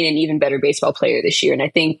becoming an even better baseball player this year. And I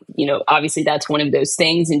think, you know, obviously that's one of those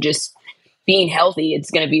things, and just being healthy,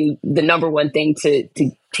 it's going to be the number one thing to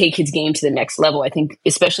take his game to the next level. I think,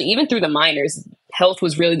 especially even through the minors, health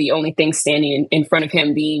was really the only thing standing in front of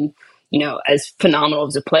him being, you know, as phenomenal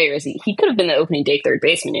as a player as he could have been the opening day third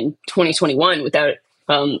baseman in 2021 without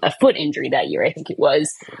a foot injury that year. I think it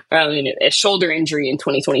was a shoulder injury in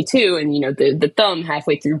 2022. And, you know, the thumb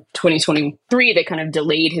halfway through 2023 that kind of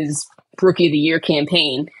delayed his Rookie of the Year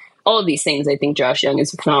campaign. All of these things, I think Josh Jung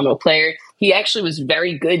is a phenomenal player. He actually was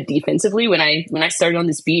very good defensively when I started on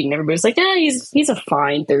this beat, and everybody was like, yeah, he's a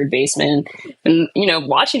fine third baseman. And, you know,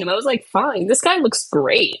 watching him, I was like, fine, this guy looks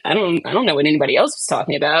great. I don't know what anybody else was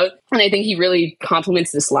talking about. And I think he really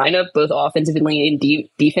complements this lineup, both offensively and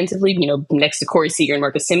defensively, you know, next to Corey Seager and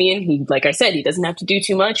Marcus Semien. He, like I said, he doesn't have to do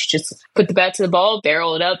too much. Just put the bat to the ball,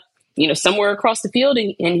 barrel it up, you know, somewhere across the field,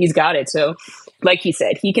 and he's got it. So, like he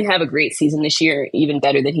said, he can have a great season this year, even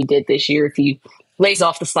better than he did this year if he lays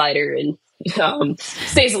off the slider and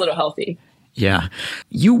stays a little healthy. Yeah.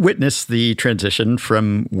 You witnessed the transition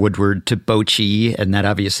from Woodward to Bochy, and that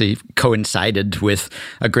obviously coincided with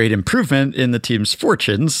a great improvement in the team's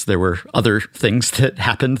fortunes. There were other things that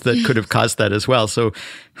happened that could have caused that as well. So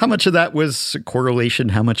how much of that was correlation?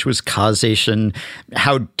 How much was causation?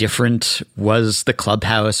 How different was the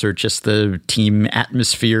clubhouse or just the team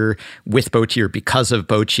atmosphere with Bochy or because of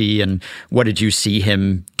Bochy? And what did you see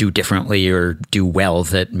him do differently or do well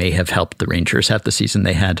that may have helped the Rangers have the season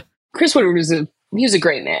they had? Chris Woodward was a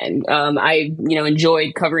great man. I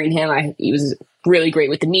enjoyed covering him. He was really great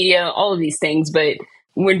with the media, all of these things. But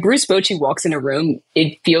when Bruce Bochy walks in a room,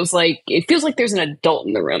 it feels like there's an adult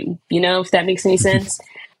in the room. You know, if that makes any sense.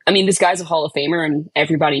 I mean, this guy's a Hall of Famer, and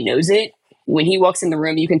everybody knows it. When he walks in the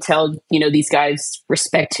room, you can tell, you know, these guys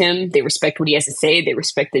respect him. They respect what he has to say. They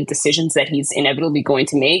respect the decisions that he's inevitably going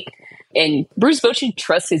to make. And Bruce Bochy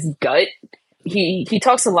trusts his gut. He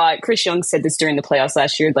talks a lot. Chris Young said this during the playoffs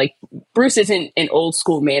last year. Like, Bruce isn't an old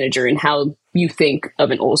school manager in how you think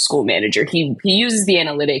of an old school manager. He uses the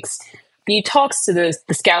analytics. He talks to the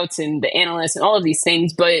scouts and the analysts and all of these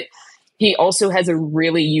things, but he also has a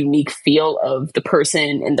really unique feel of the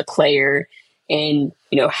person and the player, and,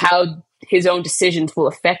 you know, how his own decisions will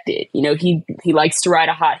affect it. You know, he likes to ride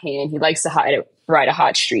a hot hand. He likes to ride a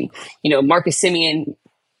hot streak. You know, Marcus Semien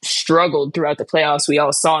struggled throughout the playoffs. We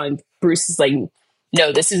all saw, and Bruce is like,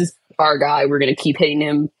 no, this is our guy. We're going to keep hitting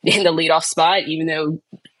him in the leadoff spot, even though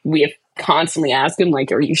we have constantly asked him,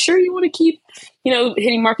 like, are you sure you want to keep, you know,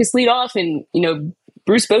 hitting Marcus leadoff? And, you know,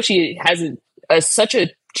 Bruce Bochy has such a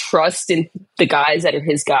trust in the guys that are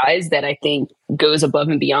his guys that I think goes above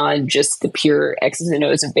and beyond just the pure X's and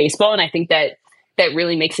O's of baseball. And I think that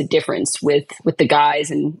really makes a difference with the guys,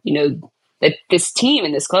 and, you know, that this team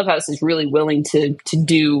and this clubhouse is really willing to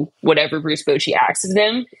do whatever Bruce Bochy asks of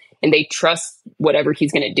them, and they trust whatever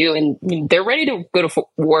he's going to do, and they're ready to go to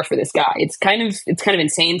war for this guy. It's kind of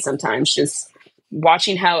insane sometimes, just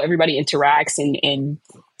watching how everybody interacts and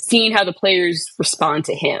seeing how the players respond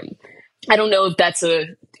to him. I don't know if that's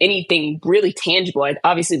anything really tangible.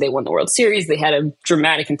 Obviously, they won the World Series. They had a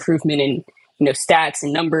dramatic improvement in, you know, stats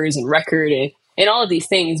and numbers and record and all of these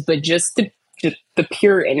things, but just the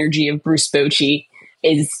pure energy of Bruce Bochy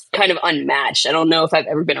is kind of unmatched. I don't know if I've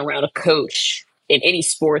ever been around a coach in any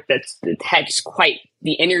sport that had just quite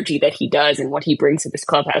the energy that he does and what he brings to this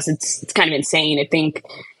clubhouse. It's kind of insane. I think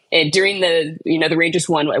during the Rangers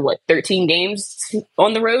won 13 games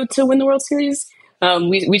on the road to win the World Series.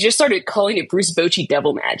 We just started calling it Bruce Bochy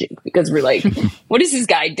devil magic because we're like, what is this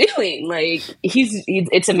guy doing? Like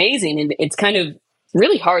it's amazing. And it's kind of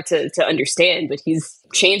really hard to understand, but he's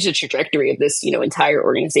changed the trajectory of this, entire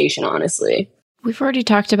organization, honestly. We've already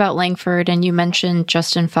talked about Langford, and you mentioned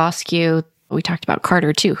Justin Foscue. We talked about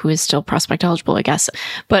Carter too, who is still prospect eligible, I guess.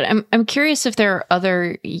 But I'm curious if there are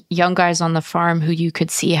other young guys on the farm who you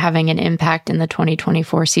could see having an impact in the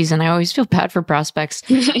 2024 season. I always feel bad for prospects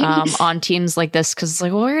on teams like this because it's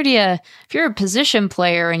like, well, if you're a position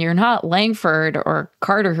player and you're not Langford or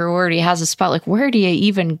Carter, who already has a spot, like where do you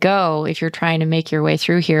even go if you're trying to make your way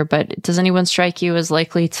through here? But does anyone strike you as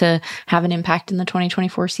likely to have an impact in the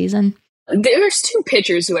 2024 season? There's two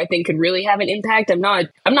pitchers who I think could really have an impact. I'm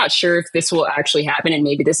not sure if this will actually happen, and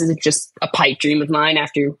maybe this is just a pipe dream of mine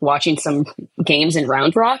after watching some games in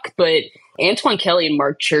Round Rock. But Antoine Kelly and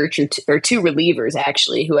Mark Church are two relievers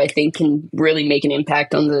actually who I think can really make an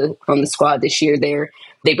impact on the squad this year.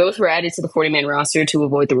 They both were added to the 40-man roster to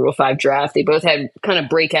avoid the Rule 5 draft. They both had kind of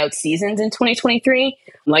breakout seasons in 2023.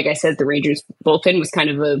 Like I said, the Rangers bullpen was kind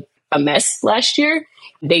of a mess last year.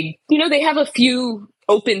 They have a few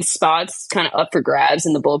open spots kind of up for grabs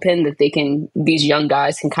in the bullpen that these young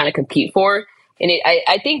guys can kind of compete for. And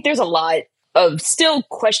I think there's a lot of still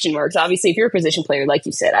question marks. Obviously, if you're a position player, like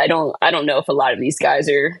you said, I don't know if a lot of these guys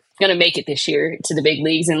are going to make it this year to the big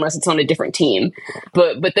leagues unless it's on a different team.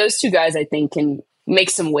 But those two guys, I think, can make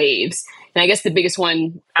some waves. And I guess the biggest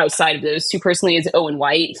one outside of those two personally is Owen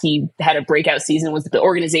White. He had a breakout season, was the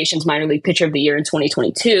organization's minor league pitcher of the year in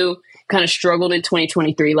 2022. Kind of struggled in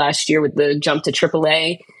 2023 last year with the jump to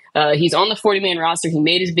AAA. He's on the 40-man roster. He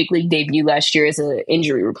made his big league debut last year as an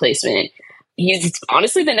injury replacement. He's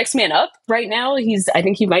honestly the next man up right now. I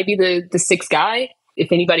think he might be the sixth guy.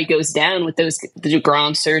 If anybody goes down with the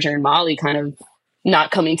DeGrom, Serger, and Molly kind of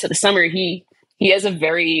not coming to the summer, he has a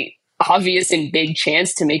very obvious and big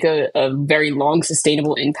chance to make a very long,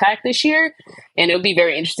 sustainable impact this year. And it'll be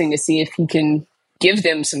very interesting to see if he can give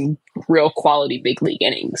them some real quality big league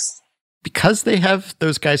innings. Because they have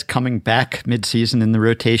those guys coming back midseason in the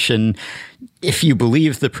rotation, if you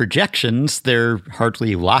believe the projections, they're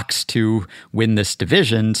hardly locks to win this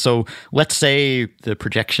division. So let's say the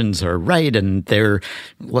projections are right and they're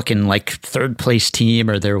looking like third place team,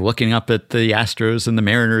 or they're looking up at the Astros and the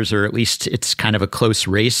Mariners, or at least it's kind of a close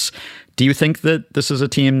race. Do you think that this is a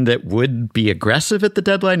team that would be aggressive at the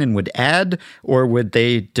deadline and would add, or would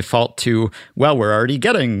they default to, well, we're already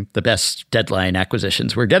getting the best deadline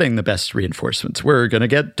acquisitions, we're getting the best reinforcements, we're going to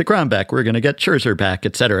get DeGrom back, we're going to get Scherzer back,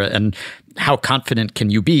 etc. And how confident can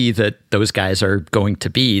you be that those guys are going to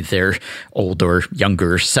be their old or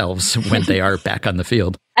younger selves when they are back on the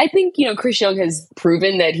field? I think, Chris Young has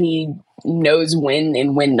proven that he knows when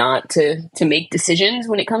and when not to make decisions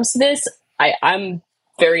when it comes to this. I'm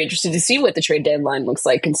very interested to see what the trade deadline looks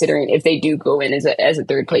like, considering if they do go in as a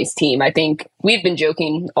third place team. I think we've been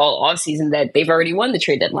joking all offseason that they've already won the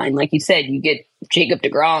trade deadline. Like you said, you get Jacob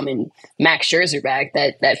deGrom and Max Scherzer back.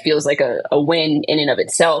 That feels like a win in and of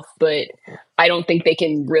itself, but I don't think they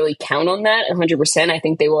can really count on that 100%. I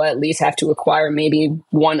think they will at least have to acquire maybe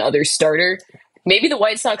one other starter. Maybe the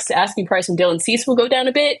White Sox asking price from Dylan Cease will go down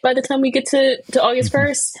a bit by the time we get to August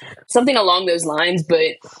 1st. Something along those lines.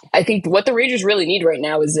 But I think what the Rangers really need right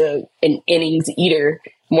now is an innings eater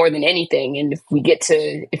more than anything. And if we get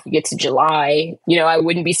to July, I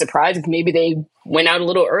wouldn't be surprised if maybe they went out a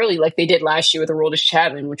little early like they did last year with Aroldis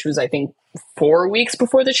Chapman, which was, I think, 4 weeks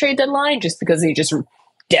before the trade deadline, just because they just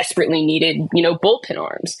desperately needed, bullpen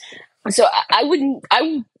arms. So I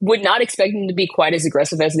would not expect them to be quite as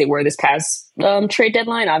aggressive as they were this past trade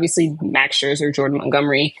deadline. Obviously, Max Scherzer, Jordan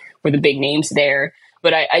Montgomery were the big names there.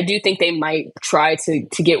 But I do think they might try to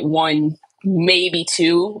get one, maybe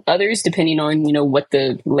two others, depending on, what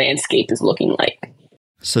the landscape is looking like.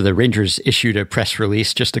 So the Rangers issued a press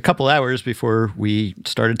release just a couple hours before we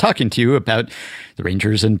started talking to you about the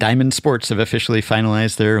Rangers and Diamond Sports have officially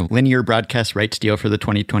finalized their linear broadcast rights deal for the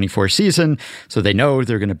 2024 season. So they know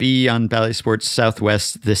they're going to be on Bally Sports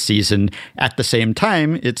Southwest this season. At the same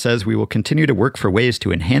time, it says we will continue to work for ways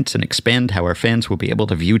to enhance and expand how our fans will be able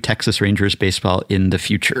to view Texas Rangers baseball in the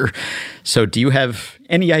future. So do you have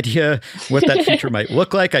any idea what that future might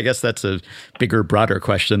look like? I guess that's a bigger, broader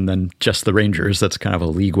question than just the Rangers. That's kind of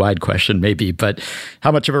a league-wide question, maybe. But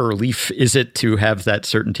how much of a relief is it to have that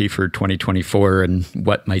certainty for 2024, and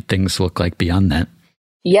what might things look like beyond that?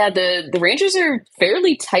 Yeah, the Rangers are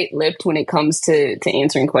fairly tight-lipped when it comes to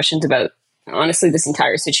answering questions about, honestly, this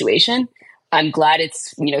entire situation. I'm glad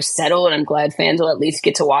it's, settled, and I'm glad fans will at least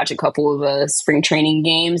get to watch a couple of spring training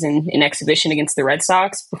games and an exhibition against the Red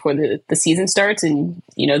Sox before the season starts. And,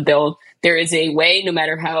 there is a way, no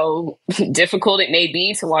matter how difficult it may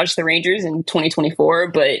be, to watch the Rangers in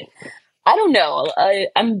 2024. But I don't know.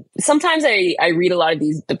 Sometimes I read a lot of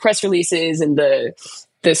the press releases and the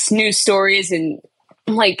news stories, and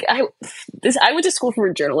I'm like, I went to school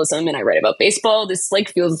for journalism and I write about baseball. This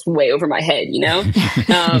feels way over my head,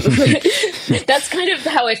 That's kind of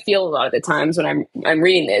how I feel a lot of the times when I'm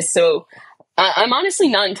reading this. So I'm honestly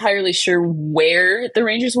not entirely sure where the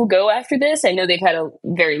Rangers will go after this. I know they've had a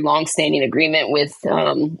very long-standing agreement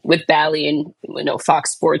with Bally and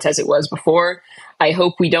Fox Sports as it was before. I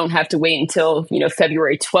hope we don't have to wait until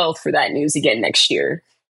February 12th for that news again next year.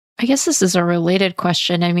 I guess this is a related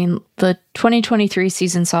question. I mean, the 2023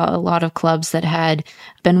 season saw a lot of clubs that had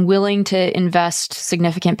been willing to invest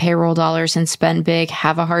significant payroll dollars and spend big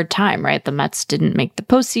have a hard time, right? The Mets didn't make the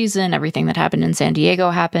postseason. Everything that happened in San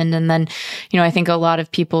Diego happened. And then, I think a lot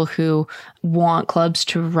of people who want clubs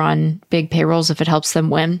to run big payrolls if it helps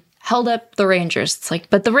them win held up the Rangers. It's like,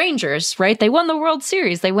 but the Rangers, right? They won the World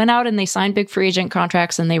Series. They went out and they signed big free agent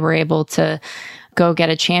contracts and they were able to go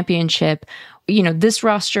get a championship. This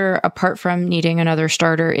roster, apart from needing another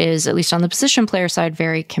starter, is, at least on the position player side,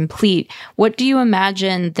 very complete. What do you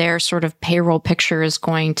imagine their sort of payroll picture is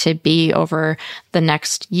going to be over the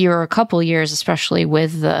next year or a couple years, especially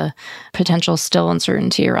with the potential still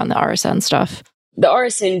uncertainty around the RSN stuff? The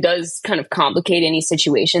RSN does kind of complicate any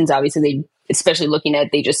situations. Obviously, especially looking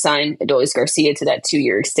at, they just signed Adolis Garcia to that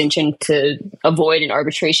 2-year extension to avoid an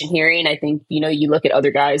arbitration hearing. I think, you look at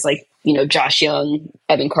other guys like, Josh Young,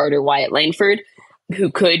 Evan Carter, Wyatt Langford, who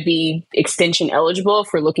could be extension eligible, if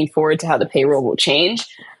we're looking forward to how the payroll will change.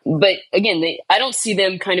 But again, I don't see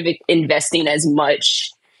them kind of investing as much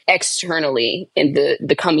externally in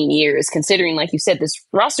the coming years, considering, like you said, this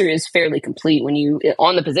roster is fairly complete. When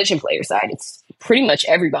on the position player side, it's pretty much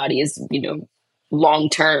everybody is,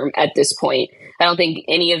 long-term at this point. I don't think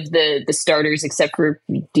any of the starters, except for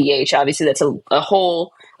DH, obviously that's a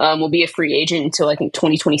whole, will be a free agent until I think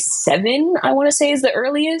 2027, I want to say is the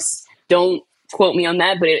earliest. Don't quote me on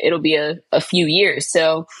that, but it'll be a few years.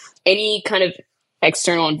 So any kind of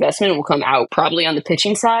external investment will come out probably on the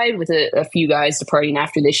pitching side, with a few guys departing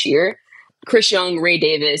after this year. Chris Young, Ray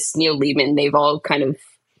Davis, Neil Liebman, they've all kind of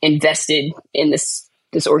invested in this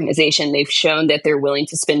organization. They've shown that they're willing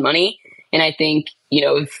to spend money. And I think,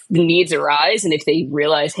 if the needs arise and if they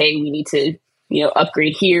realize, hey, we need to,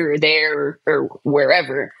 upgrade here or there or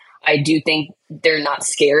wherever, I do think they're not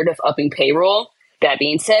scared of upping payroll. That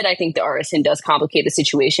being said, I think the RSN does complicate the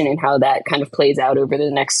situation and how that kind of plays out over the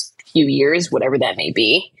next few years, whatever that may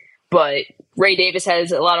be. But Ray Davis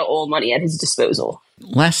has a lot of old money at his disposal.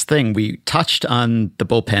 Last thing, we touched on the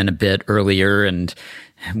bullpen a bit earlier, and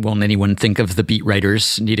won't anyone think of the beat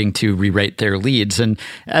writers needing to rewrite their leads? And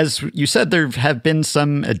as you said, there have been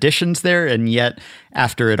some additions there, and yet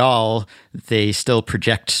after it all, they still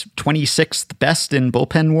project 26th best in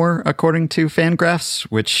bullpen WAR, according to Fangraphs,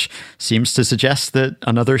 which seems to suggest that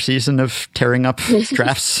another season of tearing up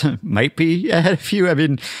drafts might be ahead of you. I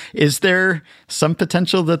mean, is there some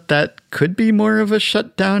potential that could be more of a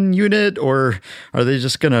shutdown unit, or are they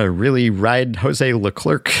just going to really ride Jose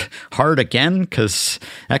Leclerc hard again? Because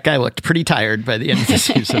that guy looked pretty tired by the end of the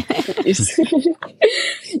season.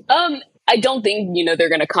 I don't think, they're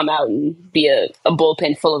going to come out and be a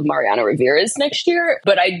bullpen full of Mariano Rivera's next year,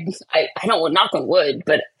 but I don't want to knock on wood,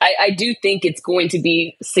 but I do think it's going to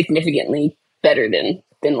be significantly better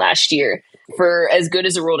than last year. For as good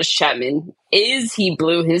as Aroldis Chapman is, he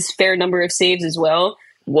blew his fair number of saves as well.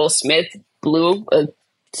 Will Smith blew a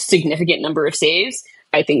significant number of saves.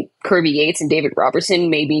 I think Kirby Yates and David Robertson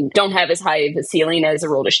maybe don't have as high of a ceiling as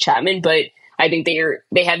Aroldis Chapman, but I think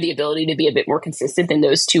they have the ability to be a bit more consistent than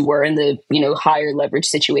those two were in the, higher leverage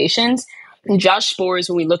situations. And Josh Sborz,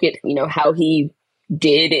 when we look at, how he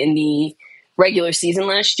did in the regular season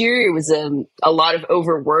last year, it was a lot of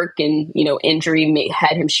overwork and, injury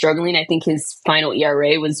had him struggling. I think his final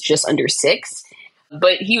ERA was just under 6,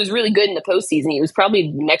 but he was really good in the postseason. He was probably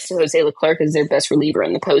next to Jose Leclerc as their best reliever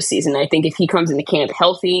in the postseason. I think if he comes into camp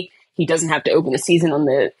healthy, he doesn't have to open the season on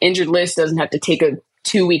the injured list, doesn't have to take a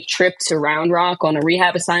 2-week trip to Round Rock on a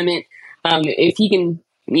rehab assignment. If he can,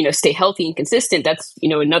 stay healthy and consistent, that's,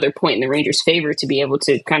 another point in the Rangers' favor to be able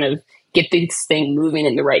to kind of get this thing moving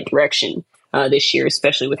in the right direction this year,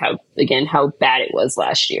 especially with how bad it was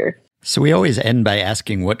last year. So we always end by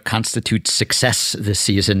asking what constitutes success this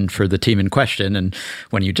season for the team in question. And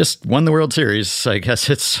when you just won the World Series, I guess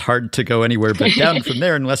it's hard to go anywhere but down from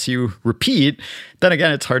there unless you repeat. Then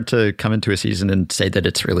again, it's hard to come into a season and say that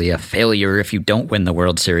it's really a failure if you don't win the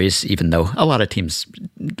World Series, even though a lot of teams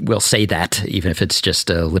will say that, even if it's just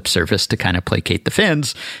a lip service to kind of placate the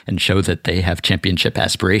fans and show that they have championship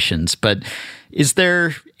aspirations. But is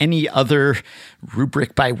there any other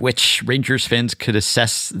rubric by which Rangers fans could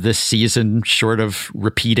assess this season short of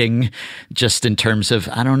repeating, just in terms of,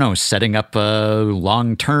 I don't know, setting up a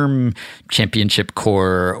long-term championship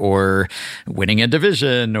core or winning a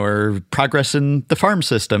division or progress in the farm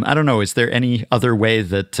system? I don't know. Is there any other way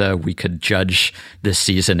that we could judge this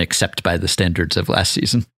season except by the standards of last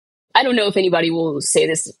season? I don't know if anybody will say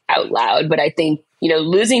this out loud, but I think,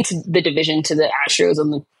 losing to the division to the Astros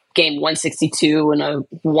on the game 162 and a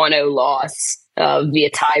 1-0 loss via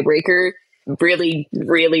tiebreaker really,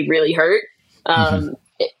 really, really hurt.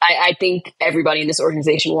 I think everybody in this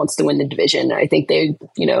organization wants to win the division. I think they,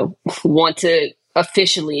 want to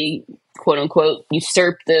officially, quote unquote,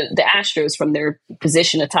 usurp the Astros from their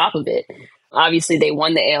position atop of it. Obviously, they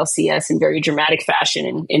won the ALCS in very dramatic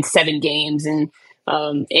fashion in 7 games and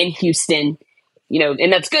in Houston,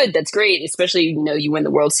 and that's good. That's great, especially, you win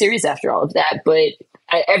the World Series after all of that. But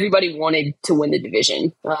everybody wanted to win the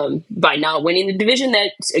division. By not winning the division,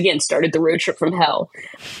 that, again, started the road trip from hell.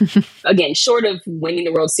 Again, short of winning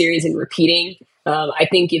the World Series and repeating, I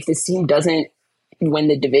think if this team doesn't win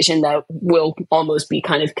the division, that will almost be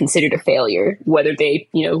kind of considered a failure, whether they,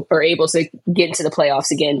 are able to get into the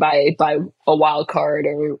playoffs again by a wild card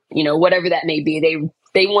or, whatever that may be.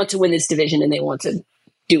 They want to win this division and they want to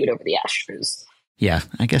do it over the Astros. Yeah,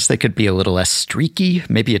 I guess they could be a little less streaky.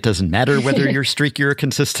 Maybe it doesn't matter whether you're streaky or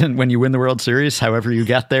consistent when you win the World Series. However you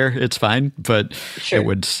got there, it's fine. But It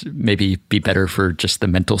would maybe be better for just the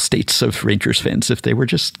mental states of Rangers fans if they were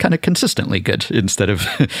just kind of consistently good instead of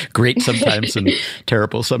great sometimes and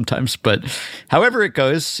terrible sometimes. But however it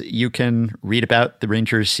goes, you can read about the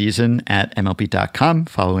Rangers season at MLB.com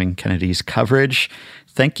following Kennedy's coverage.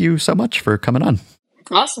 Thank you so much for coming on.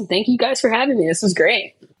 Awesome. Thank you guys for having me. This was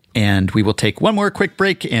great. And we will take one more quick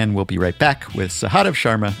break, and we'll be right back with Sahadev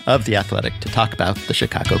Sharma of The Athletic to talk about the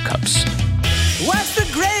Chicago Cubs. What's the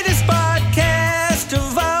greatest podcast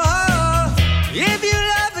of all? If you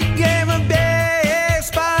love the game of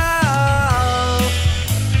baseball,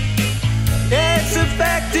 it's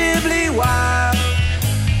effectively wild.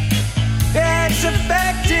 It's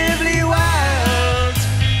effectively wild.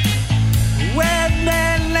 With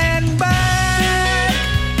Nan and Buck.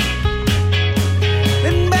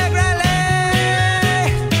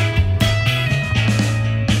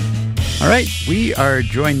 All right, we are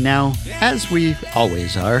joined now, as we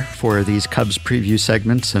always are, for these Cubs preview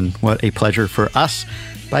segments, and what a pleasure for us,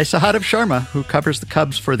 by Sahadev Sharma, who covers the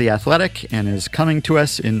Cubs for The Athletic and is coming to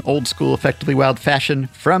us in old school, effectively wild fashion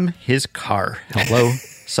from his car. Hello,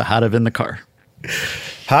 Sahadev in the car.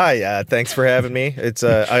 Hi, thanks for having me. It's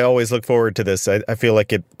I always look forward to this. I feel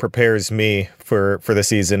like it prepares me for the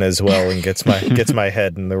season as well and gets my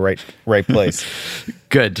head in the right place.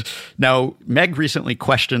 Good. Now, Meg recently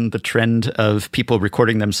questioned the trend of people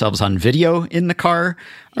recording themselves on video in the car.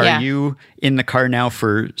 Are you in the car now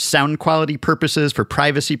for sound quality purposes, for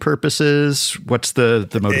privacy purposes? What's the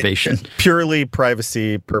motivation? Purely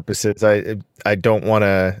privacy purposes. I don't want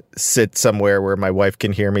to sit somewhere where my wife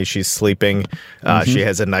can hear me. She's sleeping. She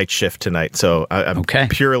has a night shift tonight, so I'm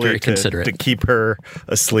purely to keep her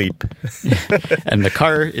asleep. And the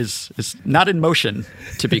car is not in motion,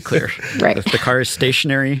 to be clear. Right. If the car is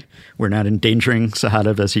stationary, we're not endangering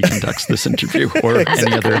Sahadev as he conducts this interview or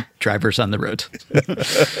any other drivers on the road.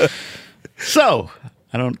 So,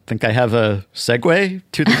 I don't think I have a segue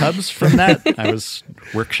to the Cubs from that. I was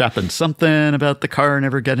workshopping something about the car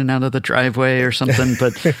never getting out of the driveway or something.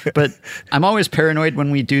 But I'm always paranoid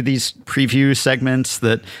when we do these preview segments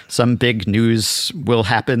that some big news will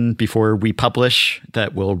happen before we publish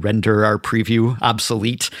that will render our preview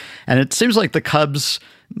obsolete. And it seems like the Cubs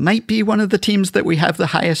might be one of the teams that we have the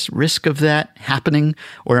highest risk of that happening.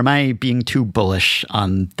 Or am I being too bullish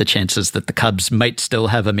on the chances that the Cubs might still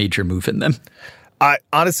have a major move in them?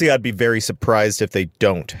 I'd be very surprised if they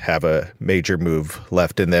don't have a major move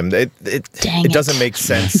left in them. It doesn't make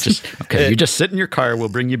sense. You just sit in your car. We'll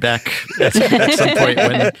bring you back at some point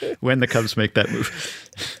when the Cubs make that move.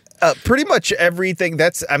 Pretty much everything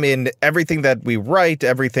everything that we write,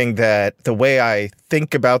 everything that the way I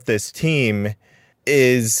think about this team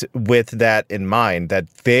is with that in mind, that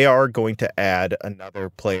they are going to add another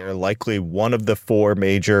player, likely one of the 4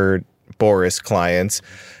 major Boras clients.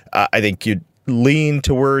 I think lean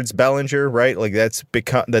towards Bellinger, right? Like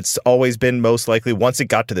that's always been most likely once it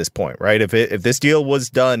got to this point, right? If this deal was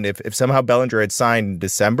done, if somehow Bellinger had signed in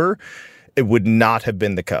December, it would not have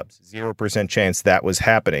been the Cubs. 0% chance that was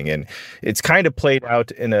happening. And it's kind of played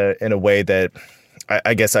out in a way that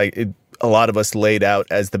I guess a lot of us laid out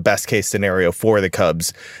as the best case scenario for the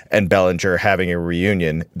Cubs and Bellinger having a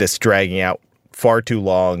reunion, this dragging out far too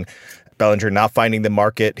long. Bellinger not finding the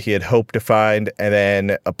market he had hoped to find, and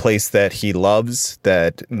then a place that he loves,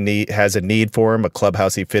 that has a need for him, a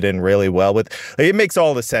clubhouse he fit in really well with. It makes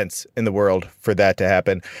all the sense in the world for that to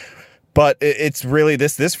happen. But it's really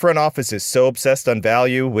this front office is so obsessed on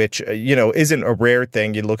value, which, isn't a rare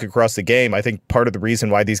thing. You look across the game. I think part of the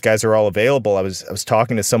reason why these guys are all available, I was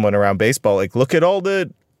talking to someone around baseball, like, look at all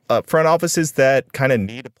the front offices that kind of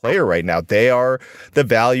need a player right now. They are the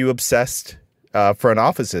value obsessed front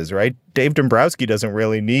offices, right? Dave Dombrowski doesn't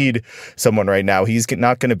really need someone right now. He's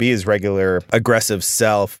not going to be his regular aggressive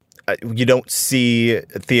self. You don't see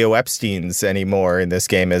Theo Epstein's anymore in this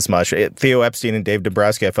game as much. Theo Epstein and Dave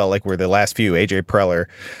Dombrowski, I felt like, were the last few. AJ Preller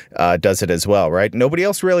does it as well, right? Nobody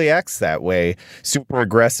else really acts that way. Super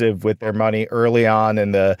aggressive with their money early on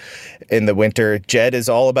in the winter. Jed is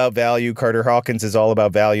all about value. Carter Hawkins is all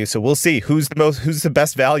about value. So we'll see who's the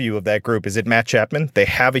best value of that group. Is it Matt Chapman? They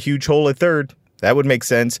have a huge hole at third. That would make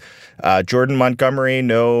sense. Jordan Montgomery,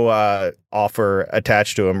 no offer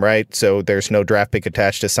attached to him, right? So there's no draft pick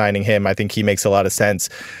attached to signing him. I think he makes a lot of sense.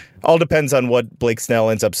 All depends on what Blake Snell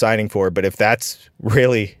ends up signing for. But if that's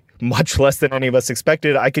really much less than any of us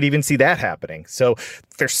expected, I could even see that happening. So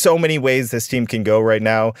there's so many ways this team can go right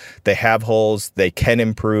now. They have holes. They can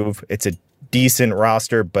improve. It's a decent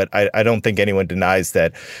roster, but I don't think anyone denies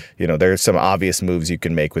that, there's some obvious moves you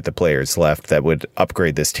can make with the players left that would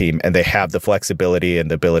upgrade this team, and they have the flexibility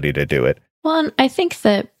and the ability to do it. Well, and I think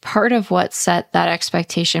that part of what set that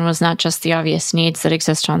expectation was not just the obvious needs that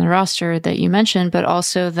exist on the roster that you mentioned, but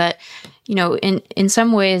also that, in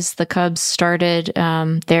some ways, the Cubs started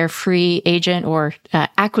their free agent or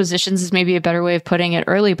acquisitions is maybe a better way of putting it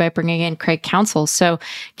early by bringing in Craig Counsell. So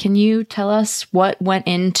can you tell us what went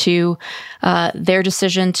into their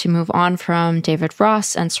decision to move on from David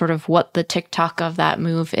Ross and sort of what the TikTok of that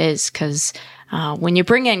move is? Because when you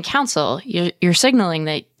bring in Counsell, you're signaling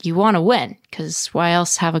that you want to win, because why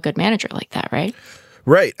else have a good manager like that, right?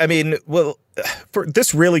 Right. I mean, well,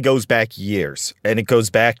 this really goes back years, and it goes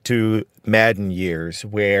back to Madden years,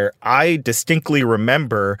 where I distinctly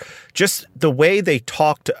remember just the way they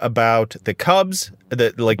talked about the Cubs,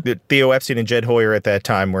 the Theo Epstein and Jed Hoyer at that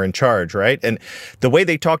time were in charge, right? And the way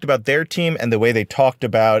they talked about their team and the way they talked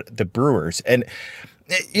about the Brewers. And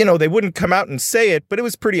they wouldn't come out and say it, but it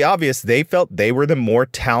was pretty obvious they felt they were the more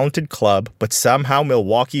talented club, but somehow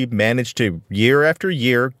Milwaukee managed to, year after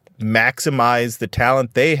year, maximize the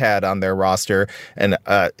talent they had on their roster. And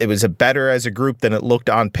it was better as a group than it looked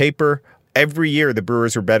on paper. Every year, the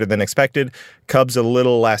Brewers were better than expected. Cubs a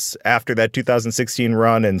little less. After that 2016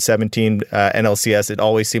 run and 17 NLCS, it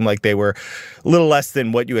always seemed like they were a little less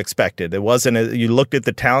than what you expected. It wasn't. You looked at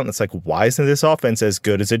the talent, and it's like, why isn't this offense as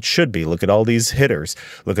good as it should be? Look at all these hitters.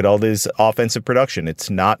 Look at all this offensive production.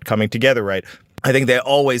 It's not coming together right. I think they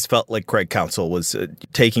always felt like Craig Counsell was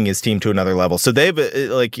taking his team to another level. So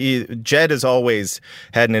Jed has always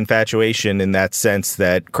had an infatuation in that sense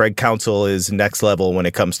that Craig Counsell is next level when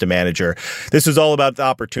it comes to manager. This was all about the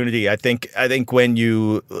opportunity. I think when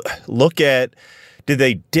you look at, did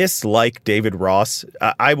they dislike David Ross?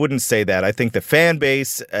 I wouldn't say that. I think the fan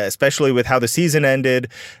base, especially with how the season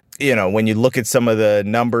ended, when you look at some of the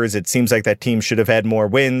numbers, it seems like that team should have had more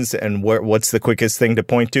wins. And what's the quickest thing to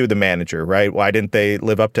point to? The manager, right? Why didn't they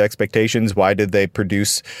live up to expectations? Why did they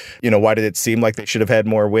produce? Why did it seem like they should have had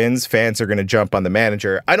more wins? Fans are going to jump on the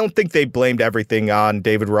manager. I don't think they blamed everything on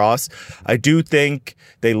David Ross. I do think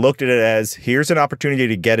they looked at it as, here's an opportunity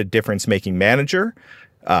to get a difference-making manager.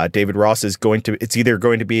 David Ross it's either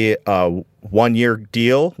going to be a 1-year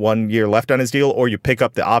deal, 1 year left on his deal, or you pick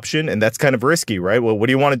up the option, and that's kind of risky, right? Well, what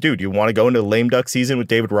do you want to do? Do you want to go into a lame duck season with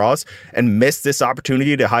David Ross and miss this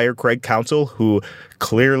opportunity to hire Craig Counsell, who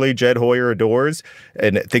clearly Jed Hoyer adores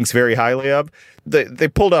and thinks very highly of? They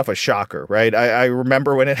pulled off a shocker, right? I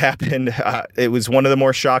remember when it happened. It was one of the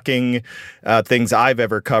more shocking things I've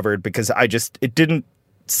ever covered, because it didn't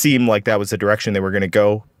seem like that was the direction they were going to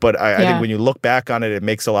go. But I think when you look back on it, it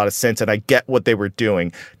makes a lot of sense. And I get what they were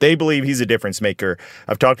doing. They believe he's a difference maker.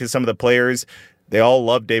 I've talked to some of the players. They all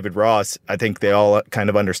love David Ross. I think they all kind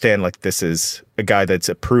of understand, like, this is a guy that's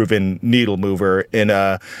a proven needle mover in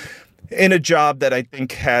a in a job that I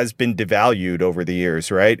think has been devalued over the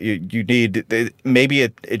years, right? You need, maybe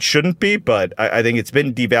it shouldn't be, but I think it's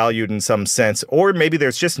been devalued in some sense, or maybe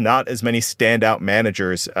there's just not as many standout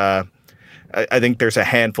managers. I think there's a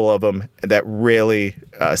handful of them that really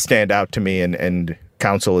stand out to me, and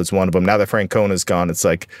Council is one of them. Now that Francona's gone, it's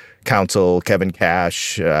like Council, Kevin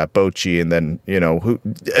Cash, Bochy, and then,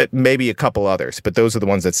 maybe a couple others, but those are the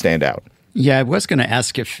ones that stand out. Yeah, I was going to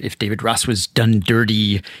ask if David Ross was done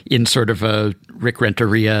dirty in sort of a Rick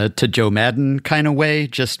Renteria to Joe Madden kind of way,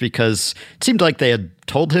 just because it seemed like they had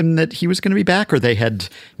told him that he was going to be back, or they had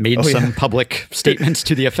made some public statements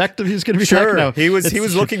to the effect of he was going to be back. No, he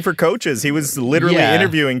was looking for coaches. He was literally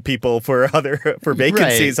interviewing people for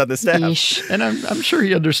vacancies on the staff. Yeesh. And I'm sure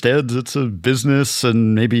he understands it's a business,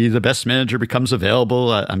 and maybe the best manager becomes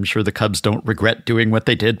available. I'm sure the Cubs don't regret doing what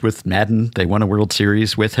they did with Madden. They won a World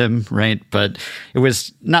Series with him, right? But it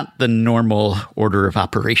was not the normal order of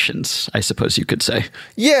operations, I suppose you could say.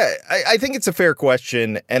 Yeah, I think it's a fair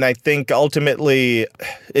question, and I think ultimately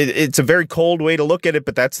it's a very cold way to look at it,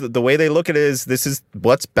 but that's the way they look at it, is this is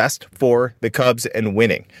what's best for the Cubs and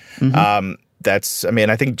winning. Mm-hmm.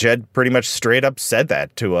 I think Jed pretty much straight up said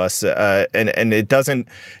that to us, and it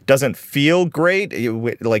doesn't feel great,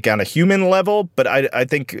 like on a human level, but I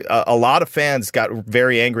think a lot of fans got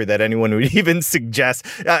very angry that anyone would even suggest.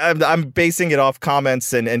 I'm basing it off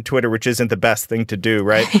comments and Twitter, which isn't the best thing to do,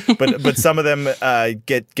 right? but some of them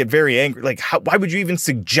get very angry, like, why would you even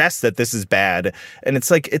suggest that this is bad? And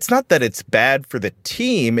it's like, it's not that it's bad for the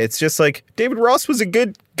team, it's just like David Ross was a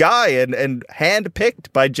good guy and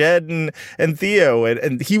handpicked by Jed and Theo,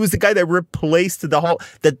 and he was the guy that replaced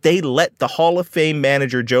that they let the Hall of Fame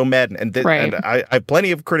manager Joe Madden, and I have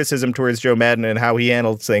plenty of criticism towards Joe Madden and how he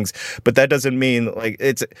handles things, but that doesn't mean like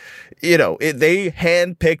it's they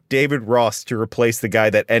handpicked David Ross to replace the guy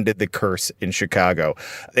that ended the curse in Chicago.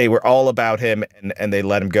 They were all about him, and they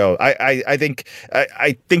let him go. I think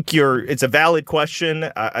it's a valid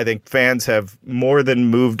question. I think fans have more than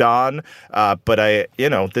moved on, but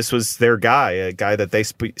this was their guy, a guy that they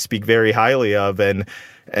speak very highly of, and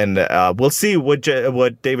we'll see what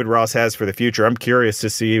David Ross has for the future. I'm curious to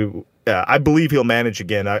see. I believe he'll manage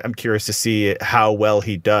again. I'm curious to see how well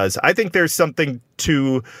he does. I think there's something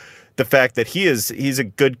to the fact that he's a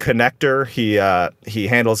good connector. He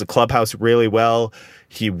handles the clubhouse really well.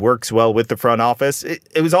 He works well with the front office.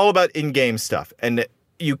 It was all about in-game stuff, and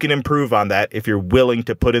you can improve on that if you're willing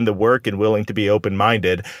to put in the work and willing to be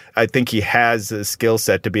open-minded. I think he has a skill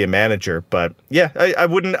set to be a manager, but yeah, I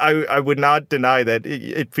would not deny that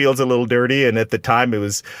it feels a little dirty. And at the time it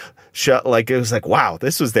was like, wow,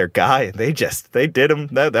 this was their guy. And they did him.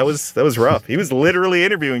 That was rough. He was literally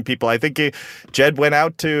interviewing people. I think Jed went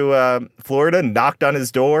out to Florida, knocked on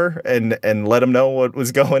his door and let him know what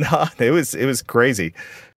was going on. It was crazy.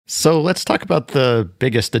 So let's talk about the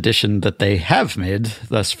biggest addition that they have made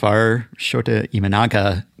thus far, Shota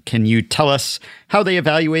Imanaga. Can you tell us how they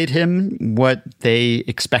evaluate him, what they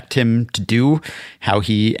expect him to do, how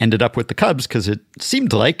he ended up with the Cubs? Because it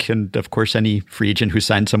seemed like, and of course any free agent who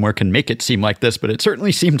signed somewhere can make it seem like this, but it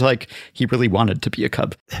certainly seemed like he really wanted to be a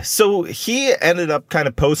Cub. So he ended up kind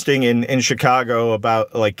of posting in Chicago about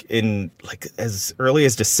as early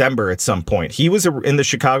as December at some point. He was in the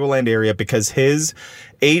Chicagoland area because his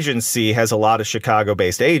agency has a lot of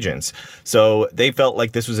Chicago-based agents. So they felt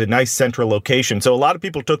like this was a nice central location. So a lot of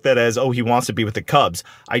people took that as, he wants to be with the Cubs.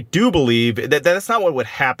 I do believe that that's not what would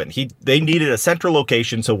happen. They needed a central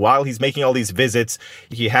location. So while he's making all these visits,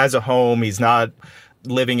 he has a home. He's not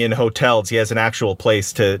living in hotels. He has an actual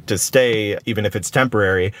place to stay, even if it's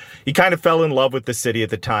temporary. He kind of fell in love with the city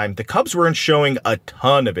at the time. The Cubs weren't showing a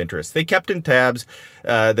ton of interest. They kept in tabs.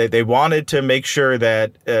 They wanted to make sure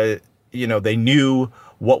that, they knew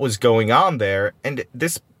what was going on there. And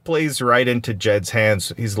this plays right into Jed's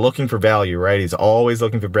hands. He's looking for value, right? He's always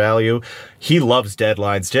looking for value. He loves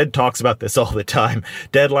deadlines. Jed talks about this all the time.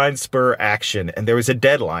 Deadlines spur action. And there was a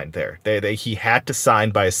deadline there. He had to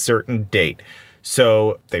sign by a certain date.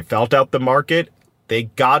 So they felt out the market. They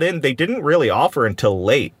got in. They didn't really offer until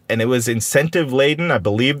late. And it was incentive laden. I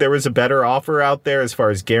believe there was a better offer out there as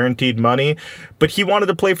far as guaranteed money. But he wanted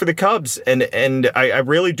to play for the Cubs. And I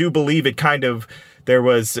really do believe it kind of, there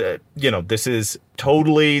was, this is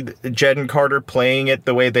totally Jed and Carter playing it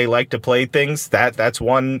the way they like to play things. That's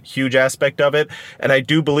one huge aspect of it. And I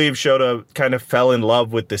do believe Shota kind of fell in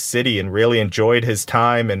love with the city and really enjoyed his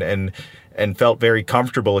time and felt very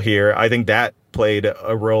comfortable here. I think that played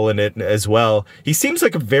a role in it as well. He seems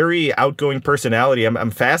like a very outgoing personality.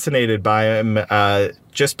 I'm fascinated by him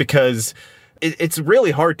just because it's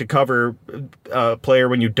really hard to cover a player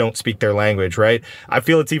when you don't speak their language, right? I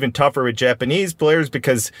feel it's even tougher with Japanese players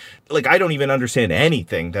because, like, I don't even understand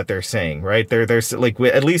anything that they're saying, right? There's like,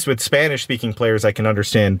 at least with Spanish speaking players, I can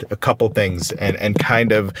understand a couple things and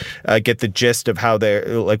kind of get the gist of how they're,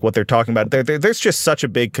 like, what they're talking about. There's just such a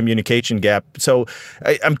big communication gap. So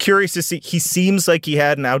I'm curious to see. He seems like he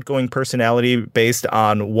had an outgoing personality based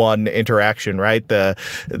on one interaction, right?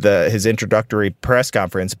 His introductory press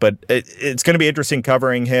conference, but it's going to be interesting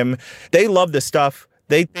covering him. They love this stuff.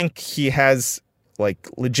 They think he has, like,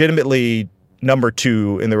 legitimately number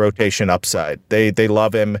 2 in the rotation upside. They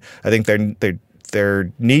love him. I think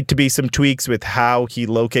there need to be some tweaks with how he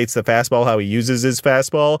locates the fastball, how he uses his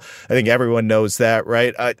fastball. I think everyone knows that,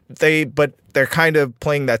 right? But they're kind of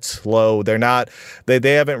playing that slow. They're not.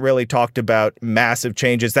 They haven't really talked about massive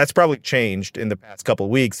changes. That's probably changed in the past couple of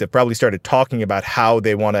weeks. They've probably started talking about how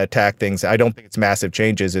they want to attack things. I don't think it's massive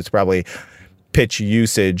changes. It's probably pitch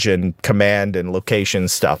usage and command and location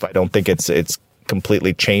stuff. I don't think it's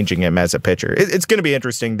completely changing him as a pitcher. It's going to be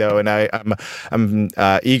interesting though, and I'm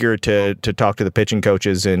eager to talk to the pitching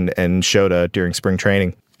coaches and Shota during spring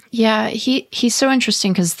training. Yeah, he's so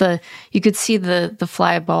interesting because you could see the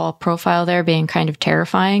fly ball profile there being kind of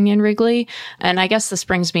terrifying in Wrigley. And I guess this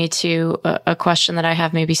brings me to a question that I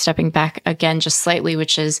have, maybe stepping back again just slightly,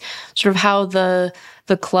 which is sort of how the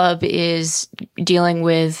club is dealing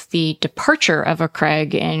with the departure of a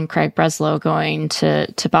Craig and Craig Breslow going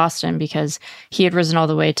to Boston, because he had risen all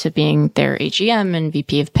the way to being their AGM and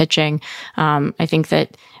VP of pitching. I think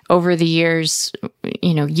that over the years,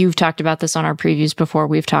 you've talked about this on our previews before.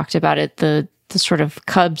 We've talked about it, the sort of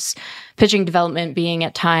Cubs pitching development being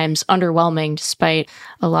at times underwhelming, despite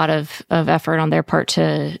a lot of effort on their part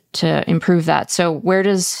to improve that. So where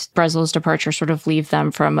does Breslow's departure sort of leave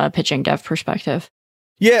them from a pitching dev perspective?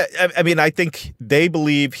 Yeah, I mean, I think they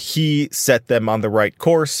believe he set them on the right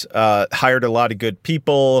course, hired a lot of good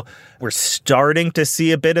people. We're starting to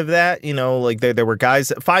see a bit of that, like there were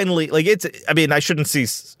guys finally, like I shouldn't see,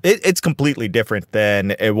 it's completely different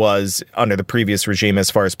than it was under the previous regime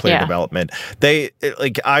as far as player development.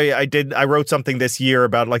 I wrote something this year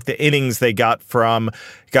about like the innings they got from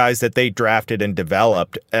guys that they drafted and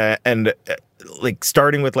developed, and like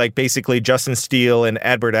starting with like basically Justin Steele and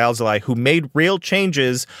Adbert Alzolay, who made real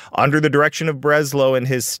changes under the direction of Breslow and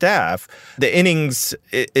his staff. The innings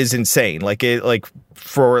is insane.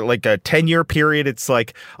 For like a 10-year period, it's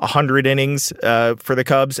like 100 innings for the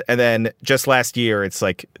Cubs. And then just last year, it's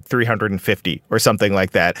like 350 or something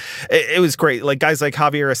like that. It was great. Like guys like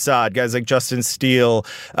Javier Assad, guys like Justin Steele.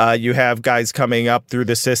 You have guys coming up through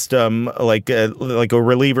the system, like a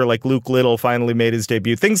reliever like Luke Little finally made his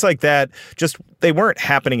debut. Things like that. Just they weren't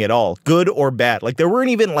happening at all, good or bad. Like there weren't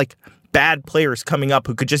even like bad players coming up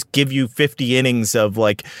who could just give you 50 innings of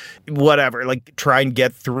like whatever, like try and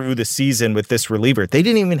get through the season with this reliever. They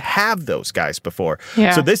didn't even have those guys before.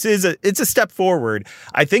 Yeah. So it's a step forward.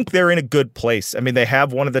 I think they're in a good place. I mean, they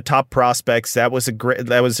have one of the top prospects. That was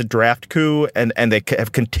a draft coup, and they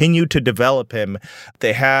have continued to develop him.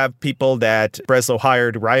 They have people that Breslow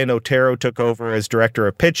hired. Ryan Otero took over as director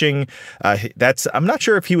of pitching. I'm not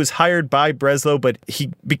sure if he was hired by Breslow, but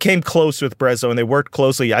he became close with Breslow and they worked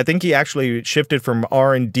closely. I think he actually shifted from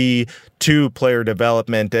R&D to player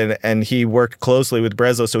development, and he worked closely with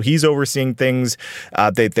Breslow, so he's overseeing things.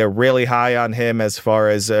 They're really high on him as far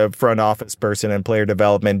as a front office person and player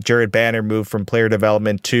development. Jared Banner moved from player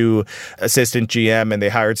development to assistant GM, and they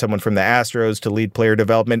hired someone from the Astros to lead player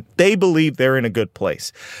development. They believe they're in a good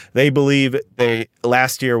place. They believe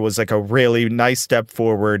last year was like a really nice step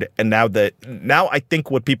forward, and now I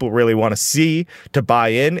think what people really want to see to buy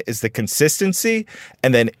in is the consistency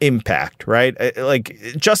and then impact, right? Like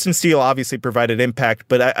Justin Steele obviously provided impact,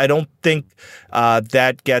 but I don't think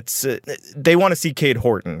that gets. They want to see Cade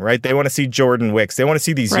Horton, right? They want to see Jordan Wicks. They want to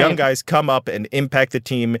see these young guys come up and impact the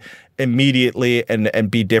team immediately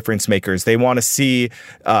and be difference makers. They want to see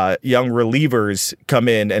young relievers come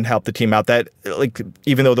in and help the team out. That, like,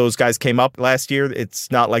 even though those guys came up last year,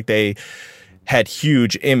 it's not like they had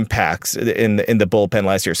huge impacts in the bullpen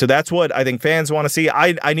last year. So that's what I think fans want to see.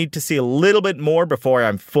 I need to see a little bit more before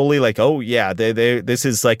I'm fully like, oh yeah, this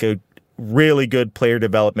is like a really good player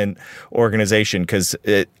development organization, because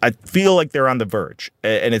I feel like they're on the verge,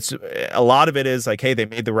 and it's a lot of it is like, hey, they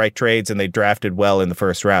made the right trades and they drafted well in the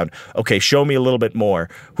first round. Okay, show me a little bit more.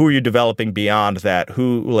 Who are you developing beyond that?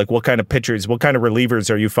 What kind of pitchers, what kind of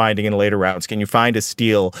relievers are you finding in later rounds? Can you find a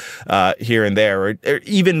steal here and there, or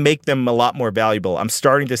even make them a lot more valuable? I'm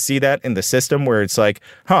starting to see that in the system where it's like,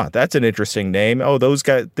 that's an interesting name. Oh, this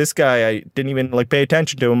guy, I didn't even like pay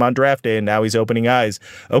attention to him on draft day, and now he's opening eyes.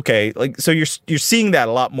 Okay, Like, so you're seeing that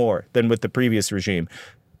a lot more than with the previous regime.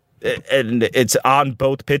 And it's on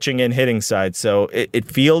both pitching and hitting side. So it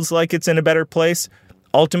feels like it's in a better place.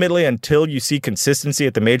 Ultimately, until you see consistency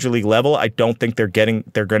at the major league level, I don't think they're going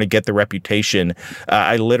to get the reputation.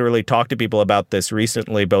 I literally talked to people about this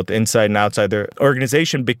recently, both inside and outside their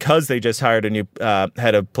organization, because they just hired a new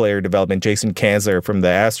head of player development, Jason Kanzler from the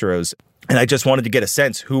Astros. And I just wanted to get a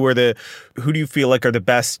sense, who do you feel like are the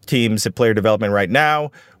best teams at player development right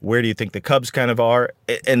now? Where do you think the Cubs kind of are?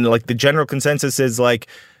 And like the general consensus is like,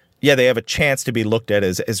 yeah, they have a chance to be looked at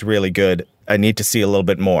as really good. I need to see a little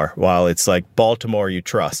bit more. While it's like Baltimore, you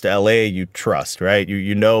trust. LA, you trust, right?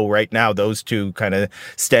 You know right now those two kind of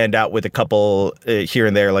stand out with a couple here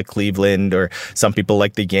and there, like Cleveland, or some people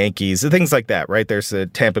like the Yankees, things like that, right? There's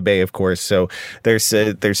Tampa Bay, of course. So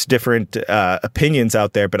there's different opinions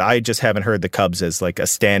out there, but I just haven't heard the Cubs as like a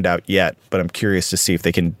standout yet. But I'm curious to see if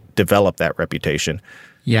they can develop that reputation.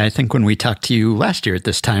 Yeah, I think when we talked to you last year at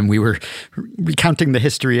this time, we were recounting the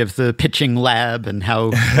history of the pitching lab and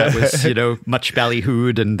how that was, much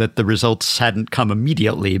ballyhooed and that the results hadn't come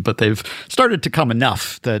immediately, but they've started to come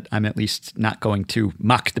enough that I'm at least not going to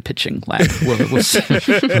mock the pitching lab. We'll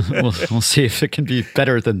see if it can be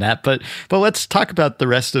better than that. But let's talk about the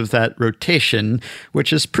rest of that rotation,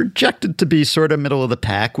 which is projected to be sort of middle of the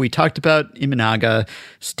pack. We talked about Imanaga.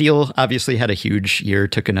 Steele obviously had a huge year,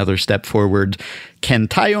 took another step forward. Can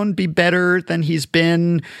Taillon be better than he's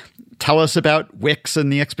been? Tell us about Wicks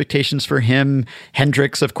and the expectations for him.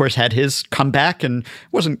 Hendricks, of course, had his comeback and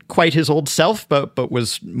wasn't quite his old self, but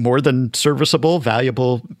was more than serviceable,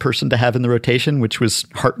 valuable person to have in the rotation, which was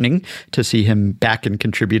heartening to see him back and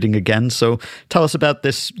contributing again. So tell us about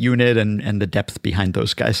this unit and the depth behind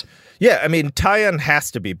those guys. Yeah, I mean, Taillon has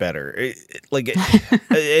to be better. It's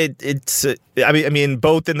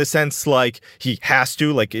both in the sense like he has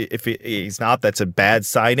to, like if he's not, that's a bad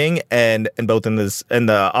signing, and both in this, and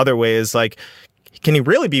the other way is like, can he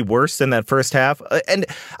really be worse than that first half? And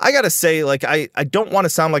I gotta say, like, I don't want to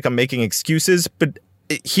sound like I'm making excuses, but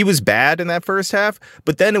he was bad in that first half,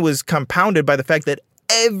 but then it was compounded by the fact that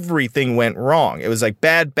everything went wrong. It was like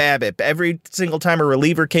bad BABIP. Every single time a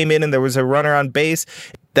reliever came in and there was a runner on base,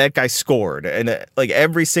 that guy scored. And like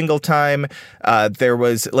every single time there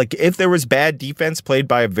was, like, if there was bad defense played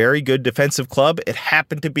by a very good defensive club, it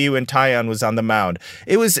happened to be when Taillon was on the mound.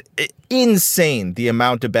 It was insane, the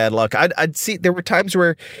amount of bad luck. I'd see, there were times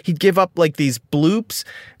where he'd give up like these bloops,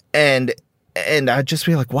 and I'd just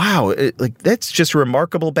be like, wow, like that's just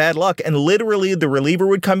remarkable bad luck. And literally the reliever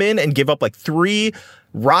would come in and give up like 3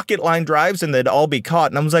 rocket line drives and they'd all be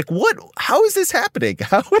caught. And I was like, what? How is this happening?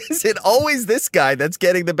 How is it always this guy that's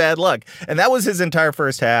getting the bad luck? And that was his entire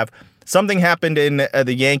first half. Something happened in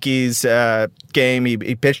the Yankees game.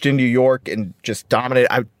 He pitched in New York and just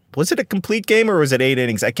dominated. Was it a complete game or was it 8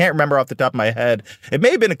 innings? I can't remember off the top of my head. It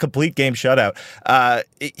may have been a complete game shutout.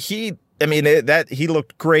 He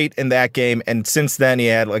looked great in that game, and since then he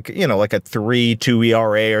had like a 3.2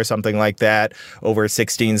 ERA or something like that over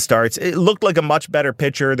 16 starts. It looked like a much better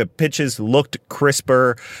pitcher. The pitches looked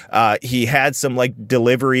crisper. He had some like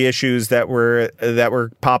delivery issues that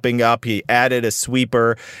were popping up. He added a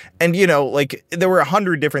sweeper, and there were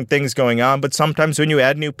 100 different things going on. But sometimes when you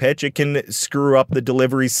add a new pitch, it can screw up the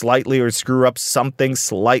delivery slightly or screw up something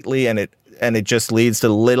slightly, and it just leads to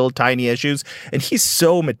little tiny issues. And he's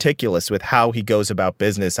so meticulous with how he goes about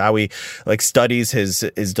business, how he like studies his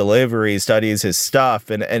delivery, studies his stuff,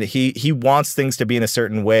 and he wants things to be in a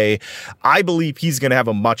certain way. I believe he's going to have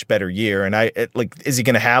a much better year. And is he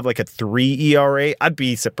going to have like a 3 ERA? I'd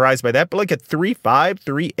be surprised by that, but like a 3.5,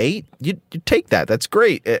 3.8, you take that. That's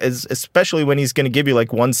great, especially when he's going to give you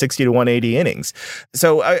like 160 to 180 innings.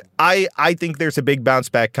 So I think there's a big bounce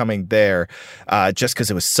back coming there, just because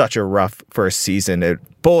it was such a rough first season.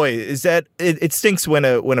 It stinks when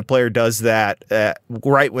a player does that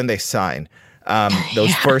right when they sign.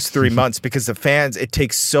 Those first 3 months, because the fans, it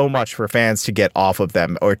takes so much for fans to get off of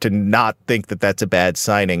them or to not think that that's a bad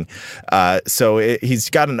signing. So he's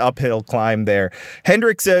got an uphill climb there.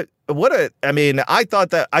 Hendricks, I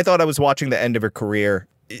thought I was watching the end of a career.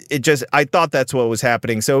 I thought that's what was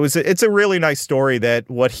happening. So it's a really nice story that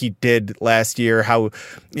what he did last year,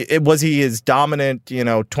 was he his dominant,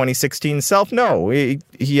 2016 self? No,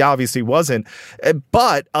 he obviously wasn't.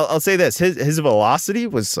 But I'll say this, his velocity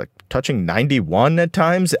was like touching 91 at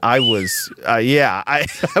times. I was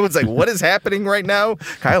like, what is happening right now?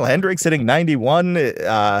 Kyle Hendricks hitting 91.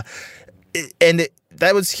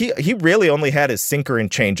 That was he really only had his sinker and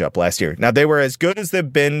changeup last year. Now, they were as good as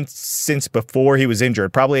they've been since before he was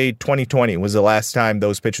injured. Probably 2020 was the last time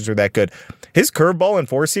those pitches were that good. His curveball and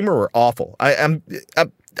four-seamer were awful.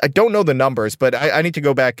 I don't know the numbers, but I need to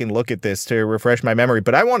go back and look at this to refresh my memory.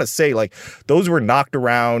 But I want to say, like, those were knocked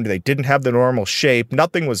around. They didn't have the normal shape.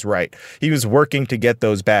 Nothing was right. He was working to get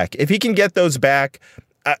those back. If he can get those back,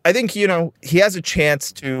 I think, he has a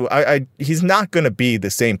chance to, he's not going to be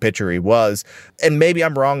the same pitcher he was. And maybe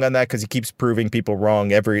I'm wrong on that because he keeps proving people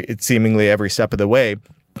wrong seemingly every step of the way.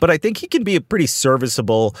 But I think he can be a pretty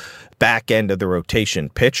serviceable back end of the rotation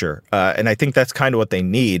pitcher. And I think that's kind of what they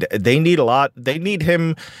need. They need a lot. They need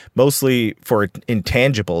him mostly for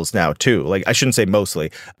intangibles now, too. Like, I shouldn't say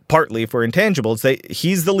mostly, partly for intangibles.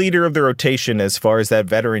 He's the leader of the rotation as far as that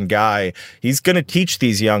veteran guy. He's going to teach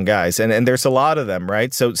these young guys. And there's a lot of them,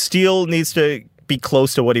 right? So Steele needs to be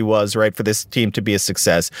close to what he was, right, for this team to be a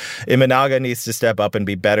success. Imanaga needs to step up and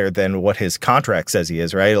be better than what his contract says he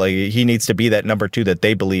is, right? Like, he needs to be that number 2 that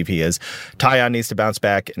they believe he is. Taillon needs to bounce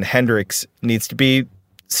back, and Hendricks needs to be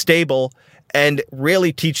stable and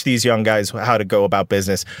really teach these young guys how to go about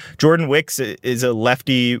business. Jordan Wicks is a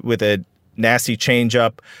lefty with a nasty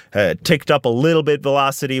changeup, ticked up a little bit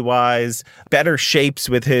velocity-wise, better shapes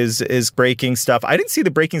with his breaking stuff. I didn't see the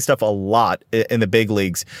breaking stuff a lot in the big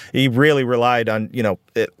leagues. He really relied on,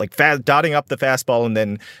 dotting up the fastball and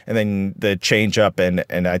then the changeup.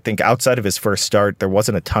 And I think outside of his first start, there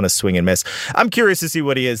wasn't a ton of swing and miss. I'm curious to see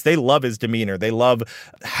what he is. They love his demeanor. They love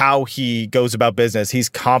how he goes about business. He's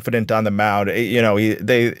confident on the mound.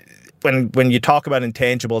 When you talk about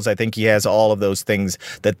intangibles, I think he has all of those things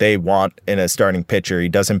that they want in a starting pitcher. He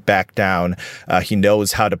doesn't back down. He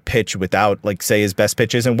knows how to pitch without, say, his best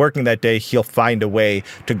pitches. And working that day, he'll find a way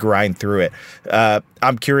to grind through it.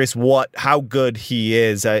 I'm curious how good he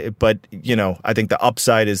is. But I think the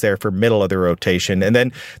upside is there for middle of the rotation. And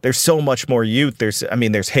then there's so much more youth. There's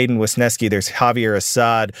Hayden Wesneski. There's Javier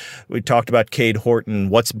Assad. We talked about Cade Horton.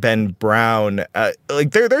 What's Ben Brown?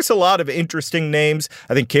 There's a lot of interesting names.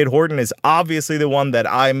 I think Cade Horton is obviously the one that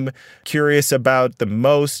I'm curious about the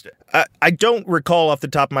most. I don't recall off the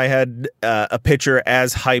top of my head a pitcher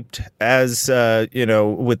as hyped as,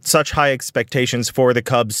 with such high expectations for the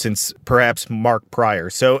Cubs since perhaps Mark Prior.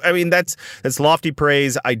 So, that's lofty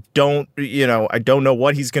praise. I don't know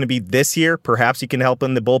what he's going to be this year. Perhaps he can help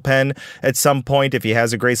in the bullpen at some point if he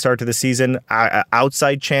has a great start to the season.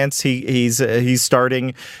 Outside chance he's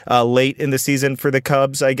starting late in the season for the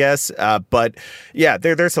Cubs, I guess. But yeah,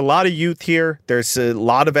 there's a lot of youth here. There's a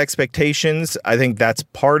lot of expectations. I think that's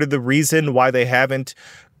part of the reason why they haven't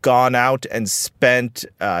gone out and spent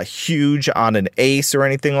huge on an ace or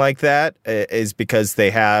anything like that is because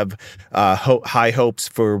they have high hopes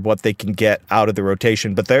for what they can get out of the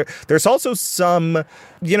rotation. But there's also some,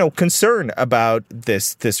 concern about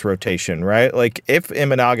this rotation, right? Like, if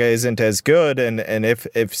Imanaga isn't as good and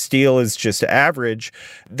if Steele is just average,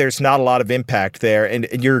 there's not a lot of impact there. And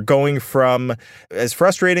you're going from, as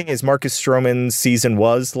frustrating as Marcus Stroman's season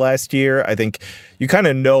was last year, I think you kind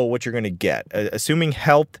of know what you're going to get. Assuming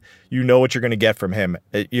health, you know what you're going to get from him.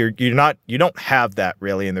 You don't have that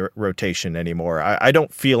really in the rotation anymore. I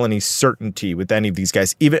don't feel any certainty with any of these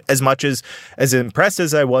guys, even as much as impressed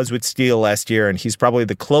as I was with Steele last year. And he's probably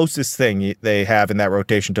the closest thing they have in that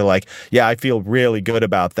rotation to I feel really good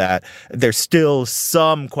about that. There's still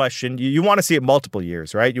some question. You want to see it multiple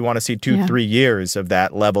years, right? You want to see 2-3 years of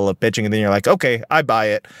that level of pitching. And then you're like, okay, I buy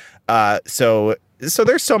it. So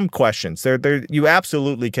there's some questions. You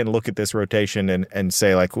absolutely can look at this rotation and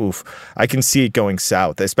say, oof, I can see it going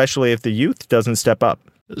south, especially if the youth doesn't step up.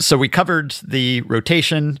 So we covered the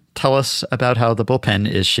rotation. Tell us about how the bullpen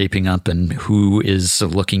is shaping up and who is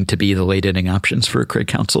looking to be the late inning options for Craig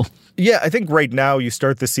Counsell. Yeah, I think right now you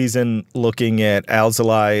start the season looking at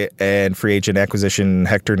Alzolay and free agent acquisition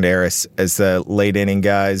Hector Neris as the late inning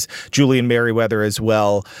guys, Julian Merriweather as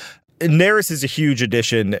well. Neris is a huge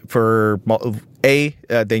addition for they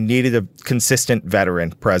needed a consistent veteran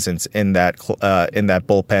presence in that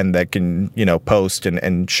bullpen that can post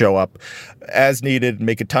and show up as needed,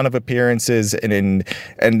 make a ton of appearances, and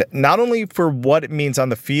not only for what it means on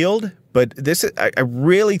the field, but I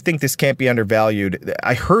really think this can't be undervalued.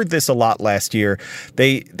 I heard this a lot last year.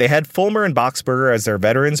 They had Fulmer and Boxberger as their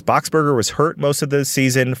veterans. Boxberger was hurt most of the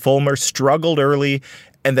season. Fulmer struggled early,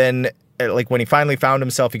 and then when he finally found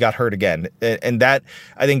himself, he got hurt again. And that,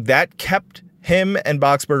 I think that kept him and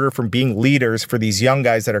Boxberger from being leaders for these young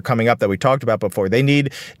guys that are coming up that we talked about before. They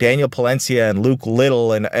need Daniel Palencia and Luke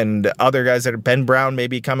Little and other guys that are Ben Brown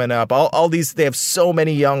maybe coming up. All these, they have so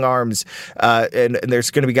many young arms, and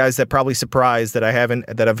there's going to be guys that probably surprise that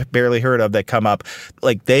I've barely heard of that come up.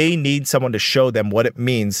 They need someone to show them what it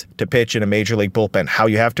means to pitch in a major league bullpen, how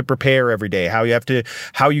you have to prepare every day, how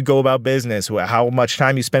you go about business, how much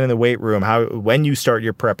time you spend in the weight room, when you start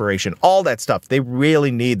your preparation, all that stuff. They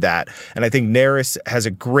really need that, and I think Neris has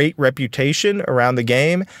a great reputation around the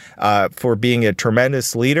game for being a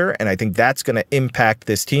tremendous leader, and I think that's going to impact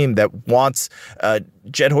this team that wants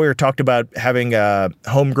Jed Hoyer talked about having a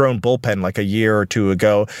homegrown bullpen like a year or two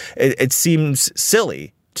ago. It seems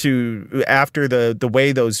silly to, after the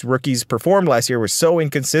way those rookies performed last year, were so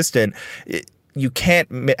inconsistent. You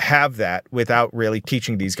can't have that without really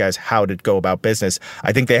teaching these guys how to go about business.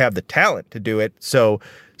 I think they have the talent to do it. So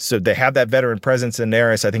they have that veteran presence in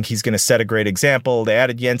Neris. I think he's going to set a great example. They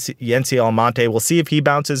added Yency Almonte. We'll see if he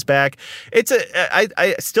bounces back.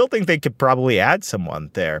 I still think they could probably add someone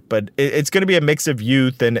there, but it's going to be a mix of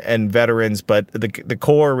youth and veterans. But the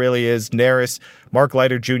core really is Neris, Mark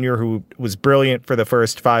Leiter Jr., who was brilliant for the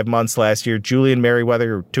first 5 months last year, Julian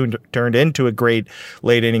Merriweather, who turned into a great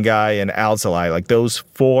late inning guy, and Alzolay. Like those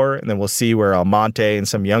four, and then we'll see where Almonte and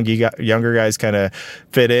some younger guys kind of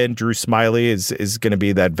fit in. Drew Smiley is going to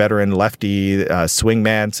be that veteran lefty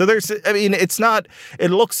swingman. So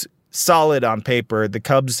it looks solid on paper. The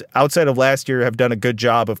Cubs, outside of last year, have done a good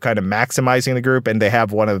job of kind of maximizing the group, and they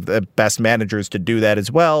have one of the best managers to do that as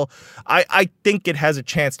well. I think it has a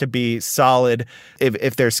chance to be solid.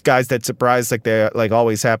 If there's guys that surprise like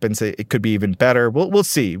always happens, it could be even better. We'll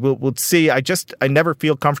see. We'll see. I never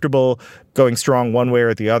feel comfortable going strong one way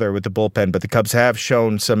or the other with the bullpen, but the Cubs have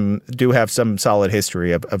shown do have some solid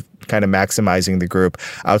history of kind of maximizing the group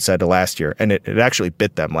outside of last year. And it actually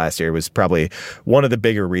bit them last year. It was probably one of the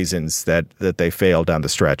bigger reasons that they failed down the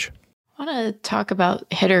stretch. I want to talk about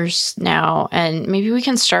hitters now, and maybe we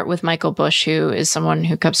can start with Michael Busch, who is someone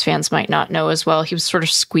who Cubs fans might not know as well. He was sort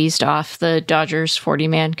of squeezed off the Dodgers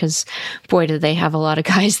 40-man because, boy, do they have a lot of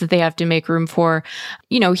guys that they have to make room for.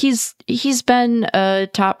 You know, he's been a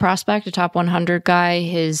top prospect, a top 100 guy.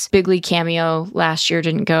 His big league cameo last year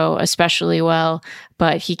didn't go especially well,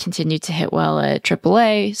 but he continued to hit well at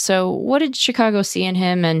AAA. So what did Chicago see in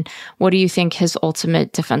him, and what do you think his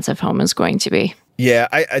ultimate defensive home is going to be? Yeah,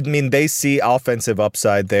 I mean, they see offensive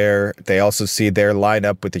upside there. They also see their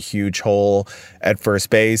lineup with a huge hole at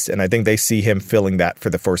first base, and I think they see him filling that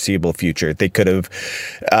for the foreseeable future. They could have,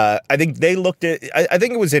 I think they looked at, I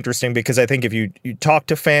think it was interesting because I think if you talk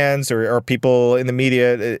to fans or people in the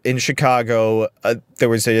media in Chicago, there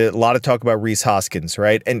was a lot of talk about Rhys Hoskins,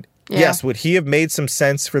 right? And yes, would he have made some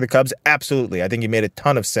sense for the Cubs? Absolutely. I think he made a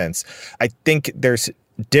ton of sense. I think there's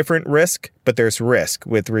different risk, but there's risk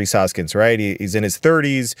with Rhys Hoskins, right? He's in his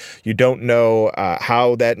 30s. You don't know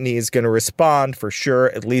how that knee is going to respond for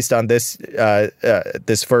sure, at least on this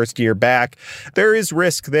first year back. There is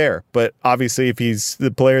risk there, but obviously if he's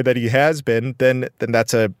the player that he has been, then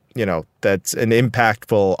that's that's an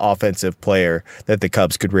impactful offensive player that the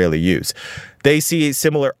Cubs could really use. They see a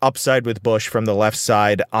similar upside with Busch from the left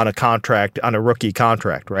side on a rookie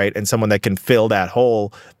contract, right? And someone that can fill that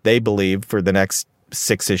hole, they believe, for the next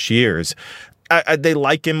 6-ish years. They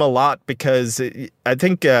like him a lot because I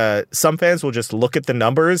think some fans will just look at the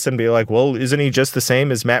numbers and be like, well, isn't he just the same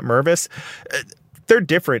as Matt Mervis? They're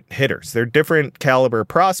different hitters. They're different caliber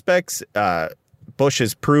prospects. Busch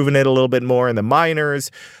has proven it a little bit more in the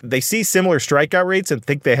minors. They see similar strikeout rates and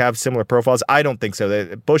think they have similar profiles. I don't think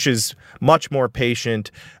so. Busch is much more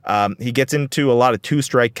patient. He gets into a lot of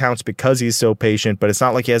 2-strike counts because he's so patient, but it's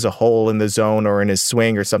not like he has a hole in the zone or in his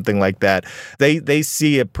swing or something like that. They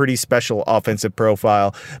see a pretty special offensive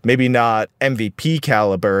profile, maybe not MVP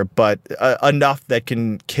caliber, but enough that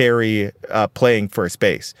can carry playing first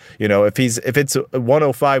base. You know, if it's a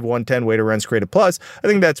 105, 110 weighted runs created plus, I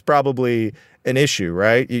think that's probably an issue,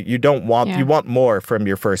 right? You don't want you want more from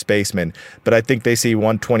your first baseman, but I think they see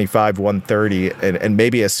 125, 130, and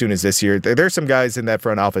maybe as soon as this year. There's some guys in that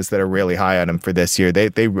front office that are really high on him for this year.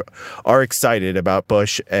 They are excited about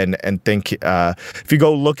Busch and think if you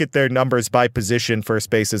go look at their numbers by position,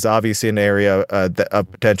 first base is obviously an area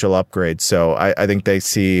of potential upgrade. So I think they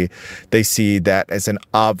see that as an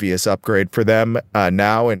obvious upgrade for them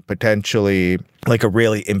now, and potentially like a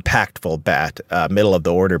really impactful bat, middle of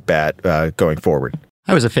the order bat going forward.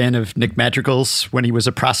 I was a fan of Nick Madrigal's when he was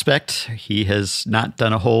a prospect. He has not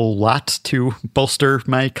done a whole lot to bolster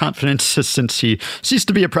my confidence since he ceased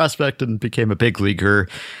to be a prospect and became a big leaguer.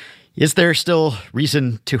 Is there still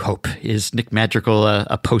reason to hope? Is Nick Madrigal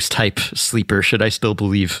a post-hype sleeper? Should I still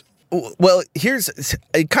believe? Well,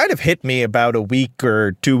 it kind of hit me about a week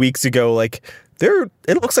or 2 weeks ago, like,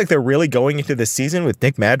 it looks like they're really going into the season with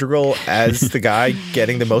Nick Madrigal as the guy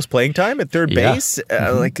getting the most playing time at third base.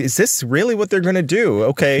 Like, is this really what they're going to do?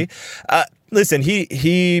 Okay. Listen,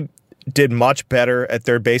 he did much better at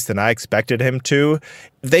third base than I expected him to.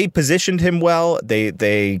 they positioned him well.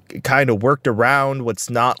 They kind of worked around what's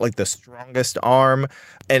not like the strongest arm,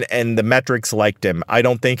 and the metrics liked him. I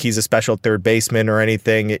don't think he's a special third baseman or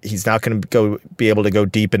anything. He's not going to be able to go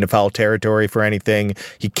deep into foul territory for anything.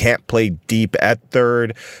 He can't play deep at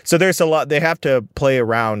third. So there's a lot. They have to play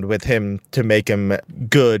around with him to make him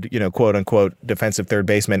good, quote unquote, defensive third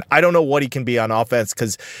baseman. I don't know what he can be on offense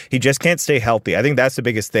because he just can't stay healthy. I think that's the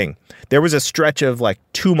biggest thing. There was a stretch of like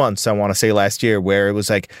 2 months, I want to say last year, where it was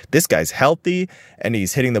like, this guy's healthy and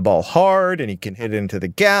he's hitting the ball hard and he can hit it into the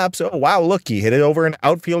gaps. Oh, wow, look, he hit it over an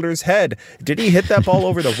outfielder's head. Did he hit that ball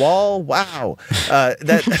over the wall? Wow.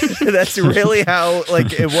 That's really how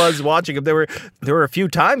like it was watching him. There were a few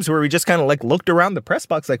times where we just kind of like looked around the press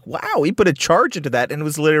box like, wow, he put a charge into that, and it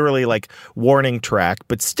was literally like warning track.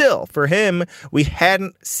 But still, for him, we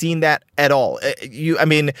hadn't seen that at all.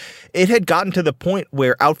 It had gotten to the point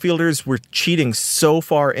where outfielders were cheating so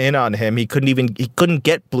far in on him, he couldn't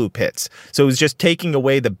get blue pits. So it was just taking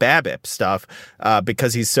away the BABIP stuff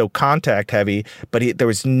because he's so contact heavy. But there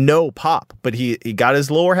was no pop. But he got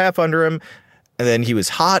his lower half under him, and then he was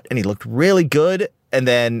hot and he looked really good, and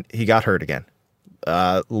then he got hurt again.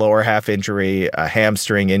 Lower half injury, a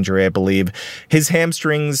hamstring injury, I believe. His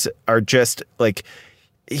hamstrings are just like,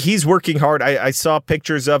 he's working hard. I saw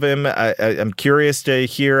pictures of him. I'm curious to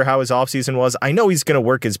hear how his offseason was. I know he's going to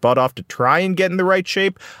work his butt off to try and get in the right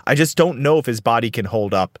shape. I just don't know if his body can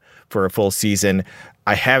hold up for a full season.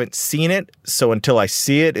 I haven't seen it, so until I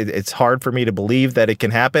see it, it's hard for me to believe that it can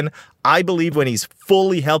happen. I believe when he's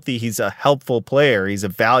fully healthy, he's a helpful player. He's a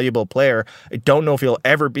valuable player. I don't know if he'll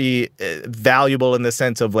ever be valuable in the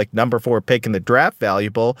sense of like number 4 pick in the draft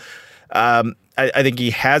valuable. I think he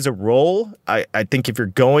has a role. I think if you're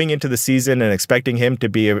going into the season and expecting him to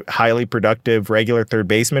be a highly productive regular third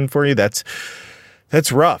baseman for you, that's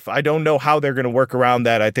rough. I don't know how they're going to work around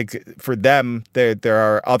that. I think for them, there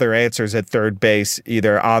are other answers at third base,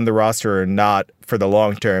 either on the roster or not for the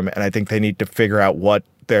long term. And I think they need to figure out what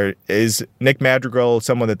there is. Nick Madrigal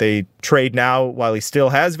someone that they trade now while he still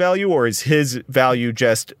has value, or is his value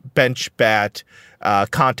just bench bat,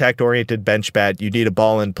 contact-oriented bench bat? You need a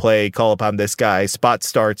ball in play, call upon this guy, spot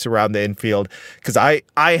starts around the infield. Because I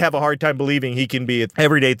have a hard time believing he can be an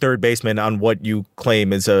everyday third baseman on what you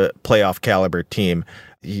claim is a playoff caliber team.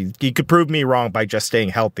 He could prove me wrong by just staying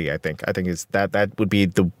healthy, I think. I think that would be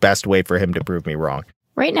the best way for him to prove me wrong.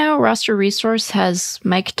 Right now, Roster Resource has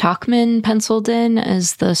Mike Tauchman penciled in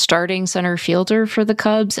as the starting center fielder for the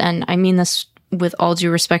Cubs. And I mean this with all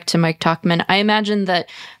due respect to Mike Tauchman. I imagine that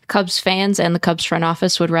Cubs fans and the Cubs front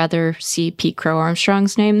office would rather see Pete Crow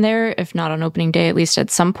Armstrong's name there, if not on opening day, at least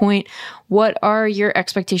at some point. What are your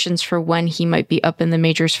expectations for when he might be up in the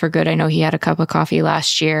majors for good? I know he had a cup of coffee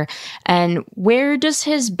last year. And where does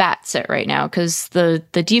his bat sit right now? Because the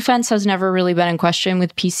defense has never really been in question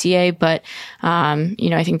with PCA, but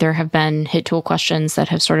I think there have been hit tool questions that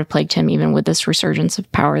have sort of plagued him even with this resurgence of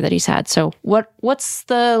power that he's had. So what's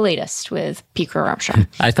the latest with Pete Crow Armstrong?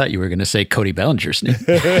 I thought you were going to say Cody Bellinger's name.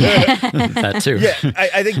 That too. Yeah,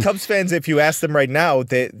 I think Cubs fans, if you ask them right now,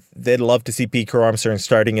 they'd love to see Pete Crow Armstrong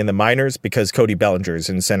starting in the minors because Cody Bellinger's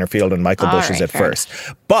in center field and Michael Busch is at first.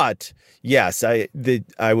 But yes, I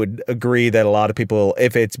would agree that a lot of people,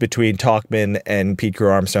 if it's between Tauchman and Pete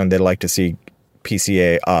Crow Armstrong, they'd like to see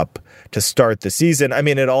PCA up to start the season. I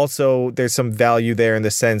mean, there's some value there in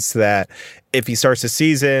the sense that if he starts the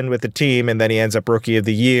season with the team and then he ends up rookie of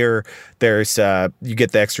the year, there's you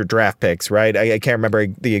get the extra draft picks, right? I can't remember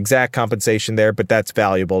the exact compensation there, but that's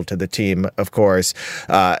valuable to the team, of course,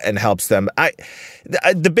 and helps them.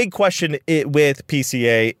 The big question with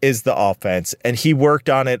PCA is the offense, and he worked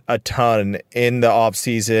on it a ton in the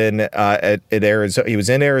offseason at Arizona. He was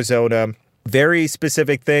in Arizona. Very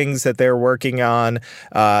specific things that they're working on.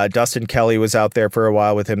 Dustin Kelly was out there for a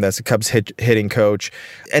while with him. That's the Cubs hitting coach.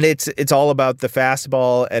 And it's all about the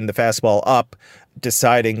fastball and the fastball up,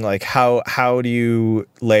 deciding like how do you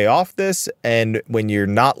lay off this, and when you're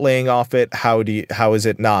not laying off it, how is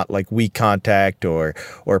it not like weak contact or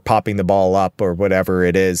popping the ball up or whatever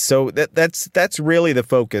it is. So that's really the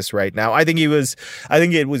focus right now. I think it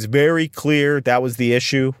was very clear that was the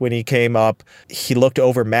issue when he came up. He looked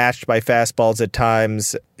overmatched by fastballs at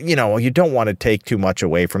times. You don't want to take too much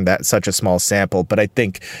away from that, such a small sample, but I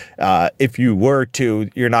think if you were to,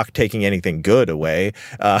 you're not taking anything good away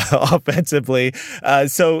offensively.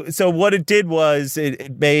 So what it did was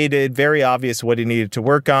it made it very obvious what he needed to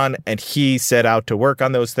work on, and he set out to work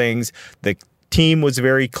on those things. The team was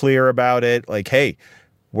very clear about it. Like, hey,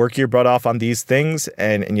 work your butt off on these things,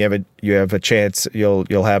 and you have a chance.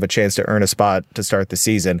 You'll have a chance to earn a spot to start the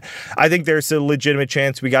season. I think there's a legitimate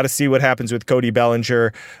chance. We got to see what happens with Cody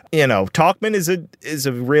Bellinger. Tauchman is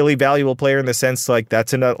a really valuable player in the sense like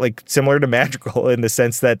that's like similar to Madrigal in the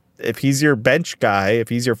sense that if he's your bench guy, if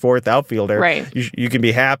he's your fourth outfielder, right, you can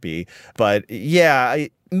be happy. But yeah,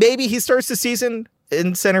 maybe he starts the season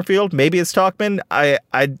in center field. Maybe it's Tauchman.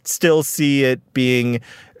 I'd still see it being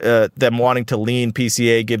them wanting to lean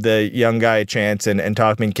PCA, give the young guy a chance, and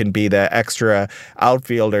Tauchman can be the extra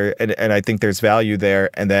outfielder, and I think there's value there.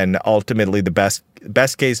 And then ultimately the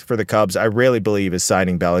best case for the Cubs, I really believe, is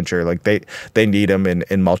signing Bellinger. Like they need him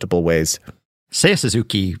in multiple ways. Seiya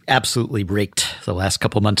Suzuki absolutely raked the last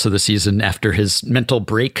couple months of the season after his mental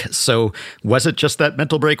break. So was it just that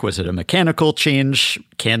mental break? Was it a mechanical change?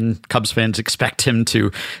 Can Cubs fans expect him to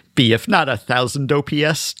be, if not 1,000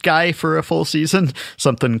 OPS guy for a full season,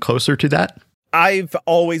 something closer to that? I've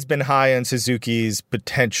always been high on Suzuki's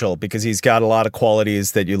potential because he's got a lot of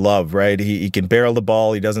qualities that you love, right? He can barrel the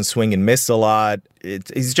ball. He doesn't swing and miss a lot.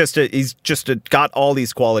 He's got all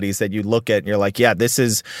these qualities that you look at and you're like, yeah, this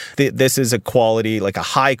is a quality, like a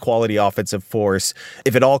high quality offensive force.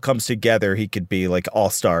 If it all comes together, he could be like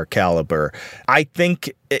all-star caliber. I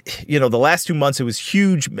think, the last 2 months, it was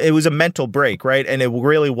huge. It was a mental break, right? And it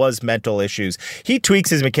really was mental issues. He tweaks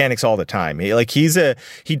his mechanics all the time. He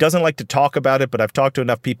doesn't like to talk about it, but I've talked to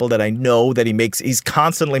enough people that I know that he's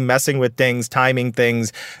constantly messing with things, timing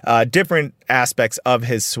things, different aspects of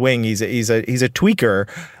his swing. He's a tweaker,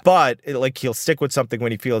 but he'll stick with something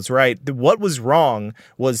when he feels right. What was wrong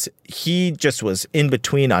was he just was in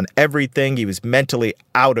between on everything. He was mentally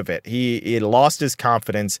out of it. He lost his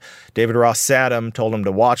confidence. David Ross sat him, told him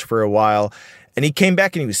to watch for a while. And he came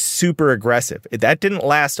back and he was super aggressive. That didn't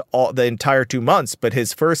last the entire 2 months, but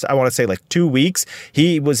his first, I want to say 2 weeks,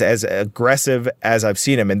 he was as aggressive as I've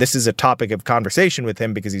seen him. And this is a topic of conversation with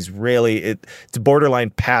him because he's really, it's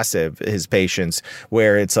borderline passive, his patience,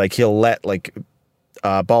 where it's like he'll let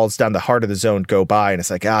balls down the heart of the zone go by, and it's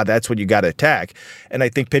like, that's what you got to attack. And I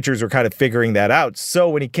think pitchers were kind of figuring that out. So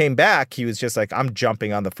when he came back, he was just like, I'm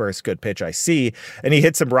jumping on the first good pitch I see. And he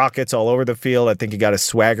hit some rockets all over the field. I think he got his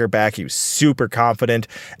swagger back. He was super confident,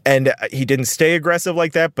 and he didn't stay aggressive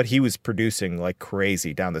like that, but he was producing like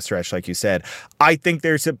crazy down the stretch, like you said. I think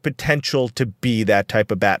there's a potential to be that type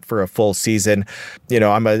of bat for a full season.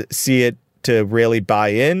 I'm going to see it to really buy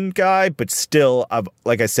in guy, but still,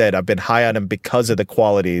 like I said, I've been high on him because of the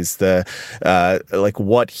qualities.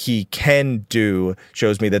 What he can do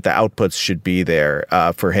shows me that the outputs should be there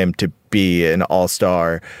for him to be an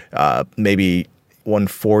all-star, maybe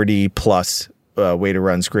 140 plus weighted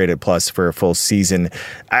runs created plus for a full season.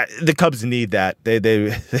 The Cubs need that.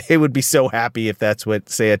 They would be so happy if that's what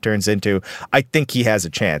Seiya turns into. I think he has a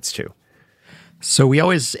chance to. So we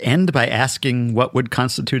always end by asking what would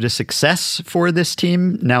constitute a success for this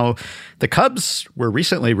team. Now, the Cubs were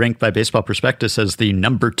recently ranked by Baseball Prospectus as the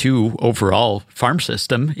number 2 overall farm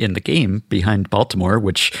system in the game behind Baltimore,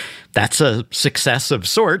 which that's a success of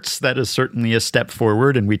sorts. That is certainly a step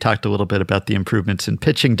forward. And we talked a little bit about the improvements in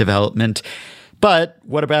pitching development. But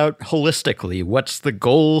what about holistically? What's the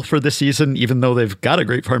goal for the season? Even though they've got a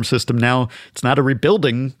great farm system now, it's not a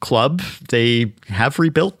rebuilding club. They have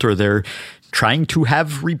rebuilt, or they're trying to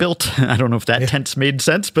have rebuilt. I don't know if that tense made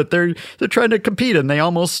sense, but they're trying to compete, and they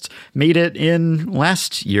almost made it in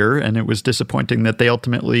last year, and it was disappointing that they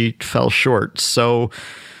ultimately fell short. So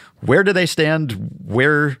where do they stand?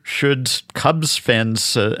 Where should Cubs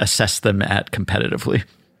fans assess them at competitively?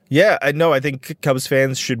 Yeah, I think Cubs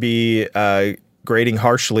fans should be grading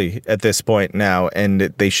harshly at this point now, and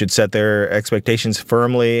they should set their expectations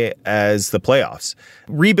firmly as the playoffs.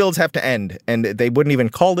 Rebuilds have to end, and they wouldn't even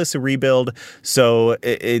call this a rebuild, so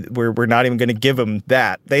we're not even going to give them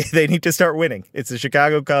that. They need to start winning. It's the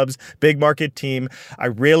Chicago Cubs, big market team. I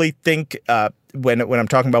really think when I'm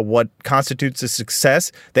talking about what constitutes a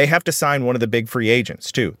success, they have to sign one of the big free agents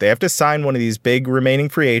too. They have to sign one of these big remaining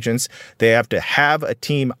free agents. They have to have a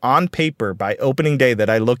team on paper by opening day that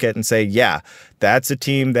I look at and say, yeah, that's a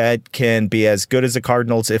team that can be as good as the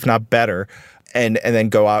Cardinals, if not better. And then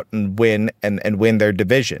go out and win and win their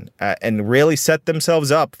division and really set themselves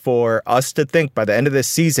up for us to think by the end of this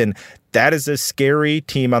season, that is a scary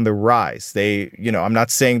team on the rise. I'm not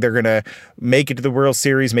saying they're going to make it to the World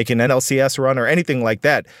Series, make an NLCS run or anything like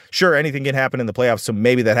that. Sure, anything can happen in the playoffs, so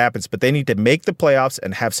maybe that happens, but they need to make the playoffs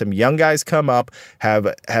and have some young guys come up, have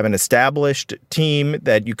an established team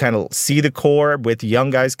that you kind of see the core with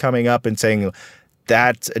young guys coming up and saying,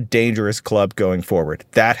 that's a dangerous club going forward.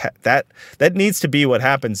 That needs to be what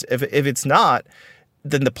happens. If it's not,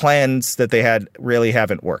 then the plans that they had really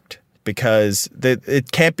haven't worked. because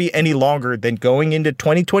it can't be any longer than going into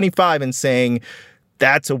 2025 and saying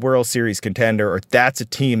that's a World Series contender or that's a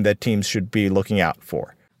team that teams should be looking out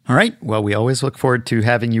for. All right. Well, we always look forward to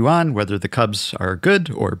having you on, whether the Cubs are good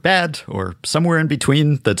or bad or somewhere in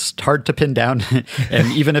between that's hard to pin down,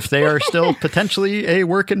 and even if they are still potentially a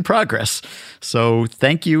work in progress. So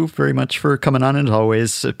thank you very much for coming on. And as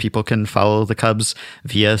always, people can follow the Cubs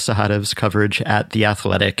via Sahatov's coverage at The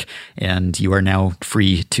Athletic, and you are now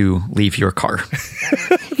free to leave your car.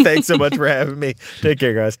 Thanks so much for having me. Take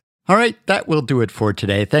care, guys. All right, that will do it for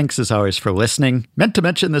today. Thanks as always for listening. Meant to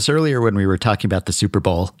mention this earlier when we were talking about the Super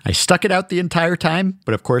Bowl. I stuck it out the entire time,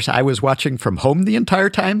 but of course I was watching from home the entire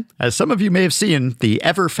time. As some of you may have seen, the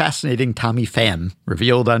ever fascinating Tommy Pham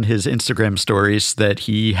revealed on his Instagram stories that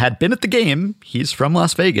he had been at the game. He's from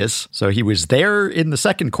Las Vegas, so he was there in the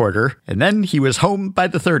second quarter, and then he was home by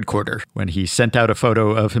the third quarter when he sent out a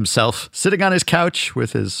photo of himself sitting on his couch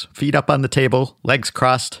with his feet up on the table, legs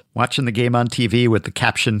crossed, watching the game on TV with the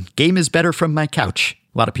caption, "Game is better from my couch."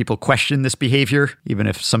 A lot of people question this behavior, even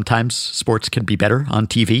if sometimes sports can be better on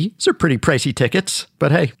TV. These are pretty pricey tickets,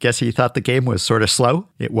 but hey, guess he thought the game was sort of slow.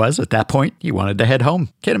 It was at that point. He wanted to head home.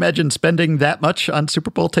 Can't imagine spending that much on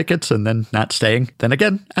Super Bowl tickets and then not staying. Then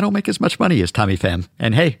again, I don't make as much money as Tommy Pham.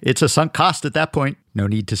 And hey, it's a sunk cost at that point. No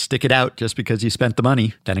need to stick it out just because you spent the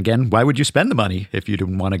money. Then again, why would you spend the money if you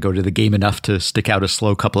didn't want to go to the game enough to stick out a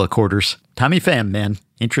slow couple of quarters? Tommy Pham, man.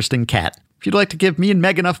 Interesting cat. If you'd like to give me and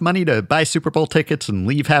Meg enough money to buy Super Bowl tickets and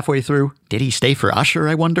leave halfway through, did he stay for Usher,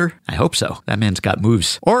 I wonder? I hope so. That man's got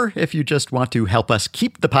moves. Or if you just want to help us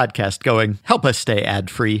keep the podcast going, help us stay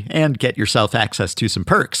ad-free, and get yourself access to some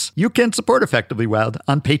perks, you can support Effectively Wild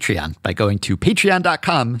on Patreon by going to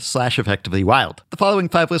patreon.com/effectivelywild. The following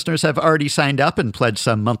 5 listeners have already signed up and pledged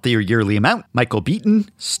some monthly or yearly amount: Michael Beaton,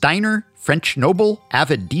 Steiner, French Noble,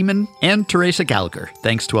 Avid Demon, and Teresa Gallagher.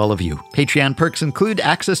 Thanks to all of you. Patreon perks include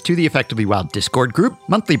access to the Effectively Wild Discord group,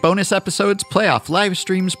 monthly bonus episodes, playoff live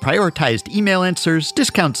streams, prioritized email answers,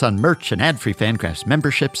 discounts on merch and ad-free Fangraphs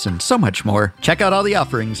memberships, and so much more. Check out all the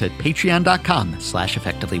offerings at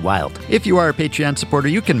patreon.com/effectivelywild. If you are a Patreon supporter,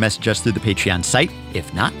 you can message us through the Patreon site.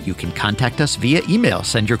 If not, you can contact us via email.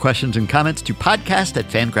 Send your questions and comments to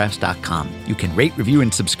podcast@fangraphs.com. You can rate, review,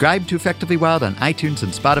 and subscribe to Effectively Wild on iTunes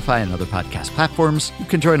and Spotify and other podcast platforms. You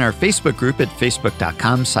can join our Facebook group at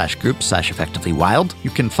facebook.com/group/effectivelywild. You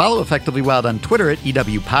can follow Effectively Wild on Twitter at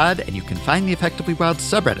EWPod, and you can find the Effectively Wild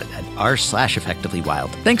subreddit at r/effectivelywild.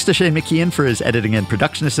 Thanks to Shane McKeon for his editing and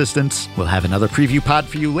production assistance. We'll have another preview pod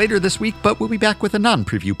for you later this week, but we'll be back with a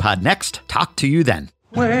non-preview pod next. Talk to you then.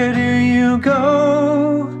 Where do you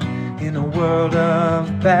go in a world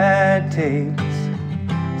of bad taste?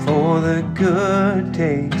 For the good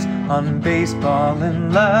takes on baseball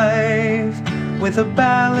and life, with a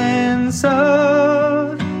balance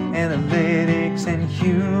of analytics and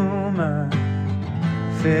humor,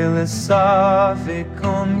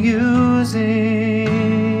 philosophical musing,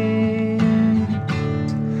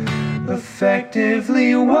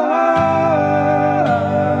 effectively wild,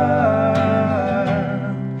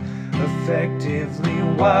 effectively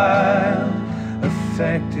wild,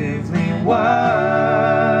 effectively wild.